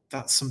like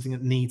that's something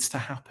that needs to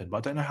happen, but I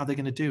don't know how they're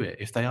going to do it,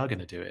 if they are going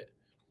to do it.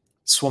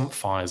 Swamp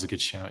Fire is a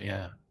good shout,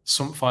 yeah.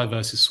 Swamp Fire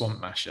versus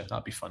Swamp Masher,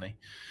 that'd be funny.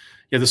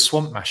 Yeah, the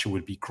Swamp Masher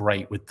would be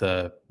great with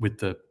the.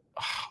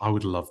 I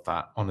would love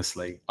that,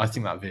 honestly. I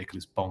think that vehicle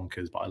is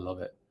bonkers, but I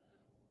love it.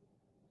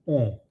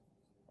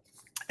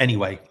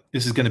 Anyway,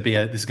 this is going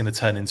to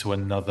turn into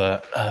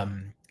another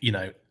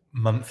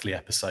monthly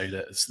episode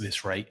at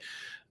this rate.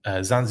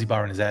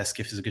 Zanzibar and his air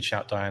skiff is a good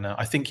shout, Diana.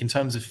 I think in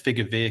terms of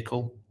figure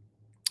vehicle,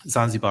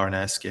 Zanzibar and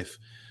air skiff,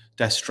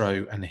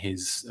 Destro and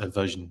his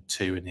version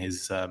 2 and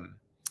his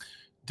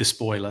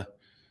despoiler,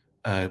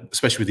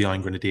 especially with the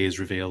Iron Grenadiers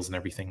reveals and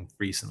everything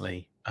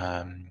recently.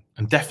 And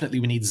definitely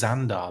we need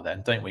Xandar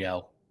then, don't we,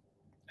 L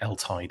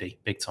Tidy,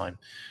 big time.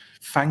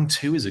 Fang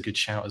 2 is a good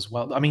shout as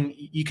well. I mean,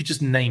 you could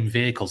just name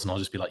vehicles and I'll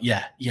just be like,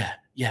 yeah.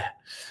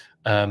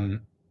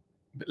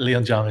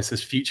 Leon Jarvis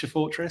says Future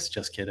Fortress.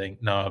 Just kidding.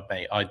 No,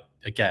 mate. I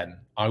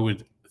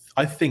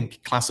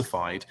think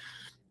Classified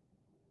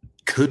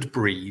could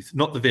breathe,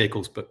 not the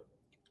vehicles, but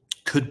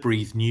could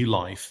breathe new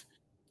life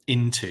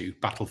into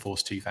Battle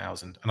Force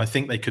 2000. And I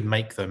think they could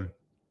make them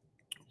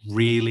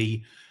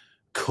really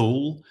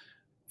cool,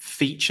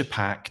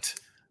 feature-packed,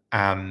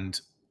 and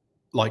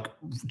like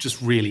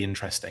just really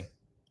interesting.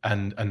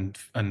 And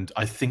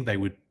I think they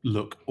would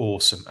look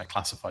awesome at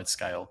Classified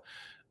scale.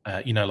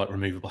 Like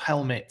removable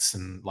helmets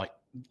and like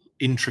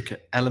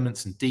intricate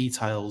elements and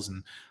details,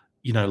 and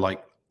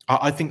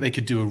I think they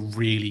could do a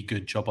really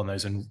good job on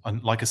those, and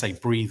like I say,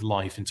 breathe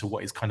life into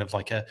what is kind of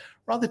like a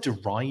rather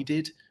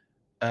derided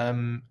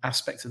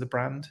aspect of the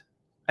brand.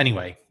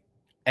 Anyway,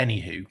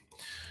 anywho,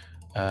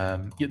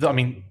 you're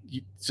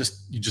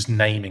just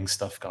naming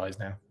stuff, guys,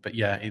 now. But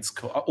yeah, it's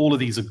cool. All of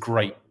these are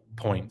great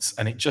points,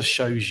 and it just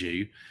shows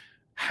you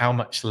how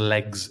much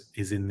legs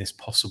is in this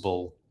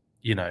possible,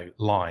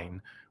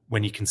 line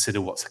when you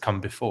consider what's come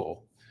before.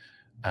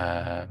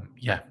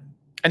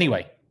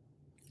 Anyway,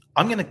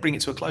 I'm going to bring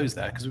it to a close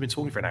there because we've been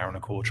talking for an hour and a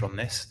quarter on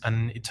this,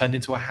 and it turned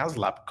into a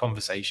HasLab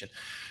conversation.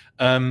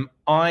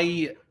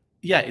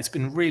 It's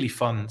been really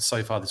fun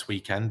so far this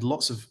weekend.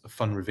 Lots of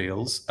fun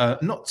reveals.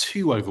 Not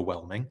too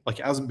overwhelming. Like,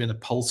 it hasn't been a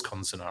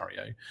PulseCon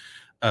scenario.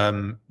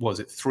 What is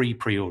it? 3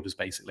 pre-orders,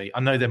 basically.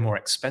 I know they're more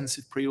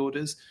expensive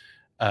pre-orders,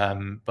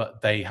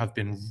 but they have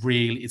been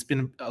it's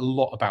been a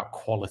lot about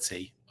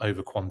quality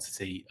over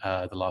quantity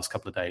the last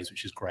couple of days,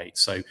 which is great.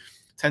 So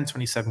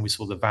 1027, we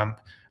saw the Vamp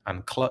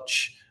and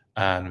Clutch,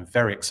 and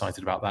very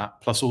excited about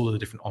that. Plus all of the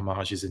different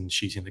homages in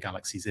Shooting the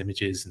Galaxy's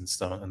images and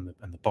stuff, and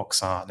the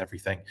box art and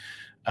everything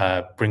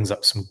brings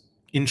up some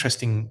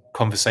interesting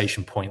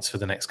conversation points for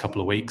the next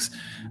couple of weeks.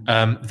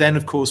 Then,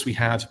 of course, we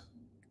had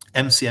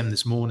MCM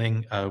this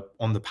morning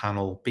on the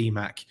panel.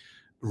 BMAC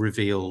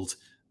revealed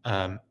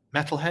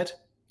Metalhead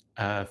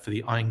for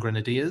the Iron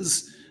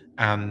Grenadiers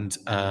and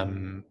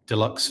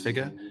deluxe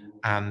figure,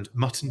 and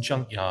Mutton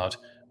Junkyard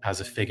as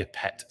a figure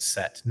pet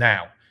set.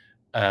 Now,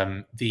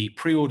 the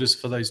pre-orders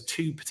for those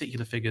 2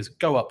 particular figures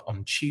go up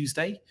on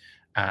Tuesday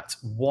at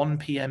 1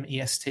 p.m.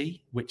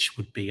 EST, which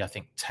would be, I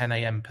think, 10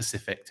 a.m.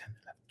 Pacific, 10,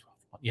 11,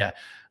 12, yeah,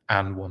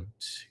 and 1, 2,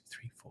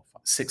 3, 4,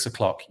 5, 6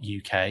 o'clock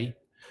UK.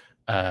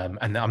 And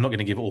I'm not going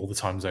to give all the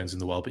time zones in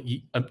the world, but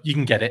you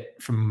can get it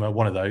from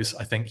one of those.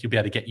 I think you'll be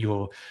able to get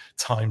your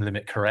time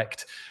limit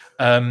correct.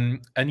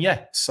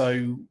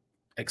 So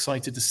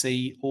excited to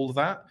see all of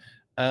that.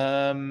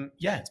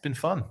 It's been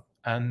fun,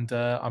 and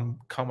I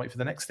can't wait for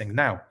the next thing.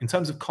 Now, in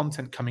terms of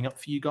content coming up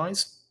for you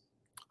guys,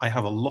 I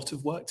have a lot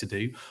of work to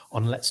do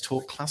on Let's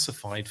Talk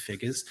Classified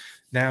figures.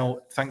 Now,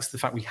 thanks to the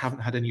fact we haven't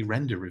had any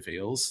render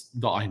reveals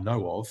that I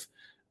know of,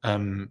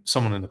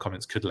 someone in the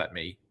comments could let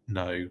me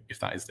know if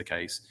that is the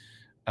case.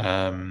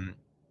 But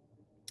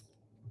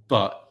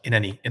in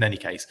any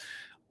case,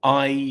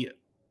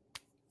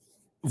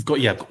 we've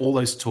got all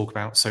those to talk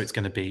about. So it's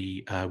going to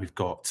be, we've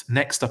got,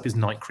 next up is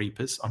Night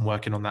Creepers. I'm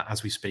working on that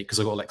as we speak because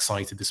I got all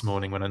excited this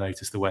morning when I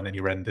noticed there weren't any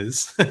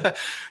renders.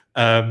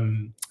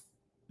 Then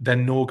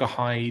Norga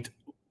Hide,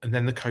 and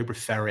then the Cobra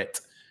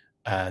Ferret,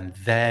 and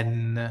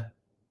then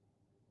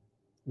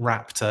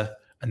Raptor,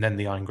 and then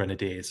the Iron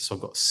Grenadiers. So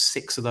I've got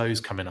 6 of those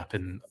coming up,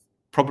 in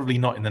probably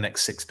not in the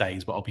next 6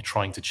 days, but I'll be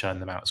trying to churn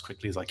them out as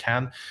quickly as I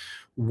can.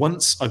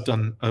 Once I've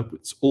done,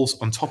 also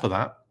on top of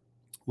that,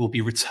 we'll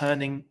be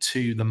returning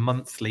to the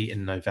monthly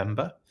in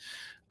November.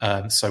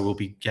 So we'll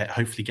be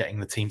hopefully getting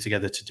the team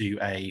together to do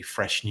a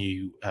fresh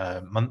new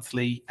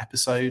monthly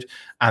episode,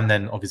 and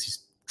then obviously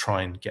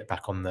try and get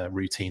back on the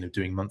routine of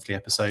doing monthly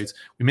episodes.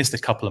 We missed a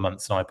couple of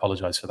months, and I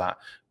apologize for that,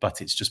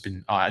 but it's just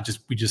been,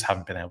 we just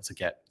haven't been able to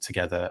get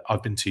together.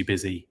 I've been too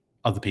busy.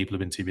 Other people have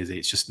been too busy.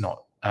 It's just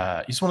not,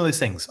 it's one of those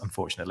things,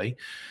 unfortunately.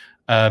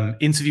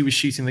 Interview with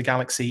Shooting the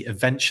Galaxy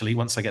eventually,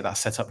 once I get that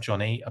set up,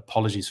 Johnny.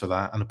 Apologies for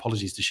that, and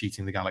apologies to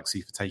Shooting the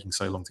Galaxy for taking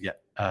so long to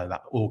get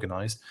that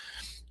organized.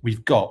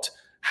 We've got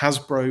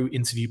Hasbro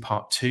interview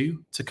part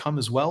 2 to come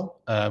as well,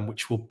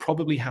 which will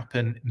probably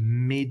happen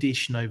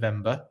mid-ish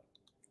November.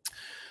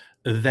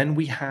 Then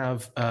we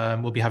have,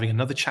 we'll be having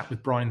another chat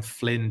with Brian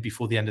Flynn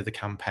before the end of the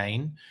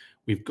campaign.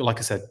 We've got, like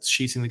I said,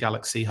 Shooting the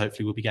Galaxy.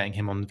 Hopefully we'll be getting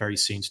him on very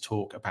soon to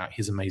talk about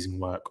his amazing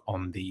work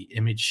on the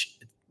image,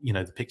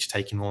 the picture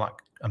taking, all that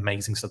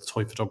amazing stuff, the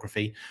toy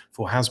photography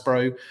for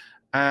Hasbro.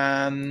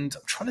 And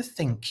I'm trying to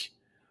think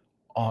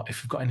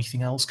if we've got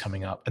anything else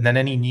coming up, and then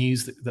any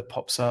news that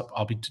pops up,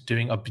 I'll be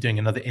doing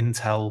another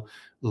Intel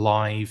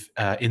live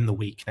in the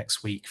week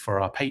next week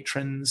for our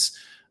patrons,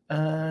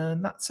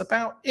 and that's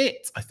about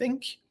it, I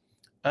think.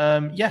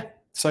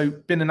 So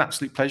been an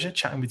absolute pleasure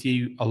chatting with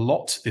you a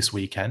lot this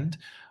weekend.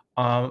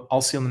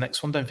 I'll see you on the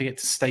next one. Don't forget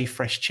to stay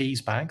fresh,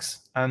 cheese bags,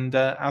 and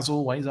as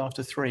always,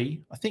 after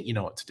 3, I think you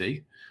know what to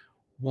do.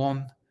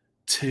 1,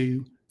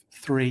 2,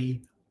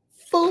 3,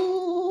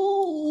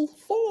 full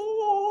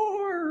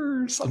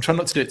force. I'm trying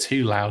not to do it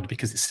too loud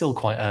because it's still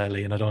quite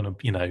early and I don't want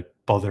to,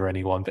 bother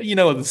anyone. But you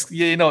know what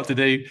to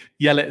do.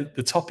 Yell it at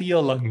the top of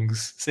your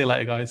lungs. See you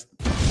later, guys.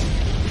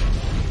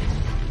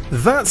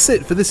 That's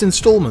it for this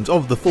instalment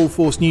of the Full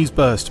Force News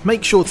Burst.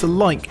 Make sure to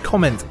like,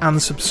 comment and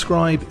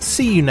subscribe.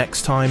 See you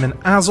next time, and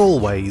as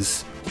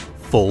always,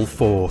 Full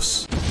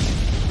Force.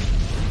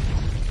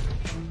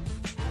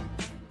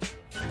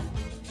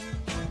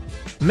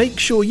 Make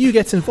sure you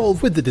get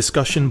involved with the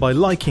discussion by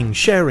liking,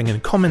 sharing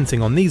and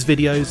commenting on these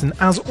videos, and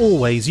as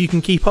always you can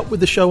keep up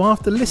with the show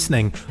after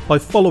listening by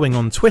following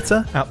on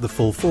Twitter @The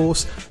Full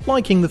Force,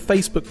 liking the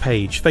Facebook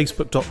page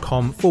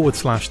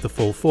facebook.com/The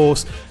Full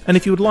Force, and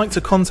if you would like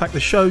to contact the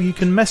show you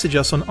can message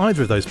us on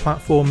either of those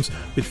platforms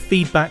with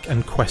feedback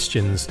and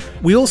questions.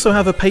 We also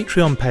have a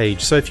Patreon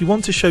page, so if you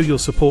want to show your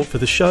support for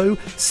the show,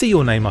 see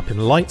your name up in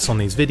lights on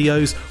these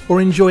videos, or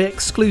enjoy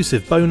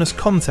exclusive bonus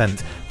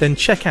content, then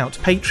check out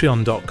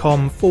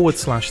patreon.com/The Full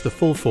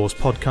Force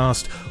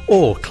Podcast,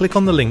 or click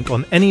on the link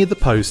on any of the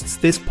posts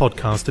this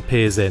podcast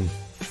appears in.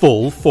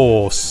 Full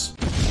Force.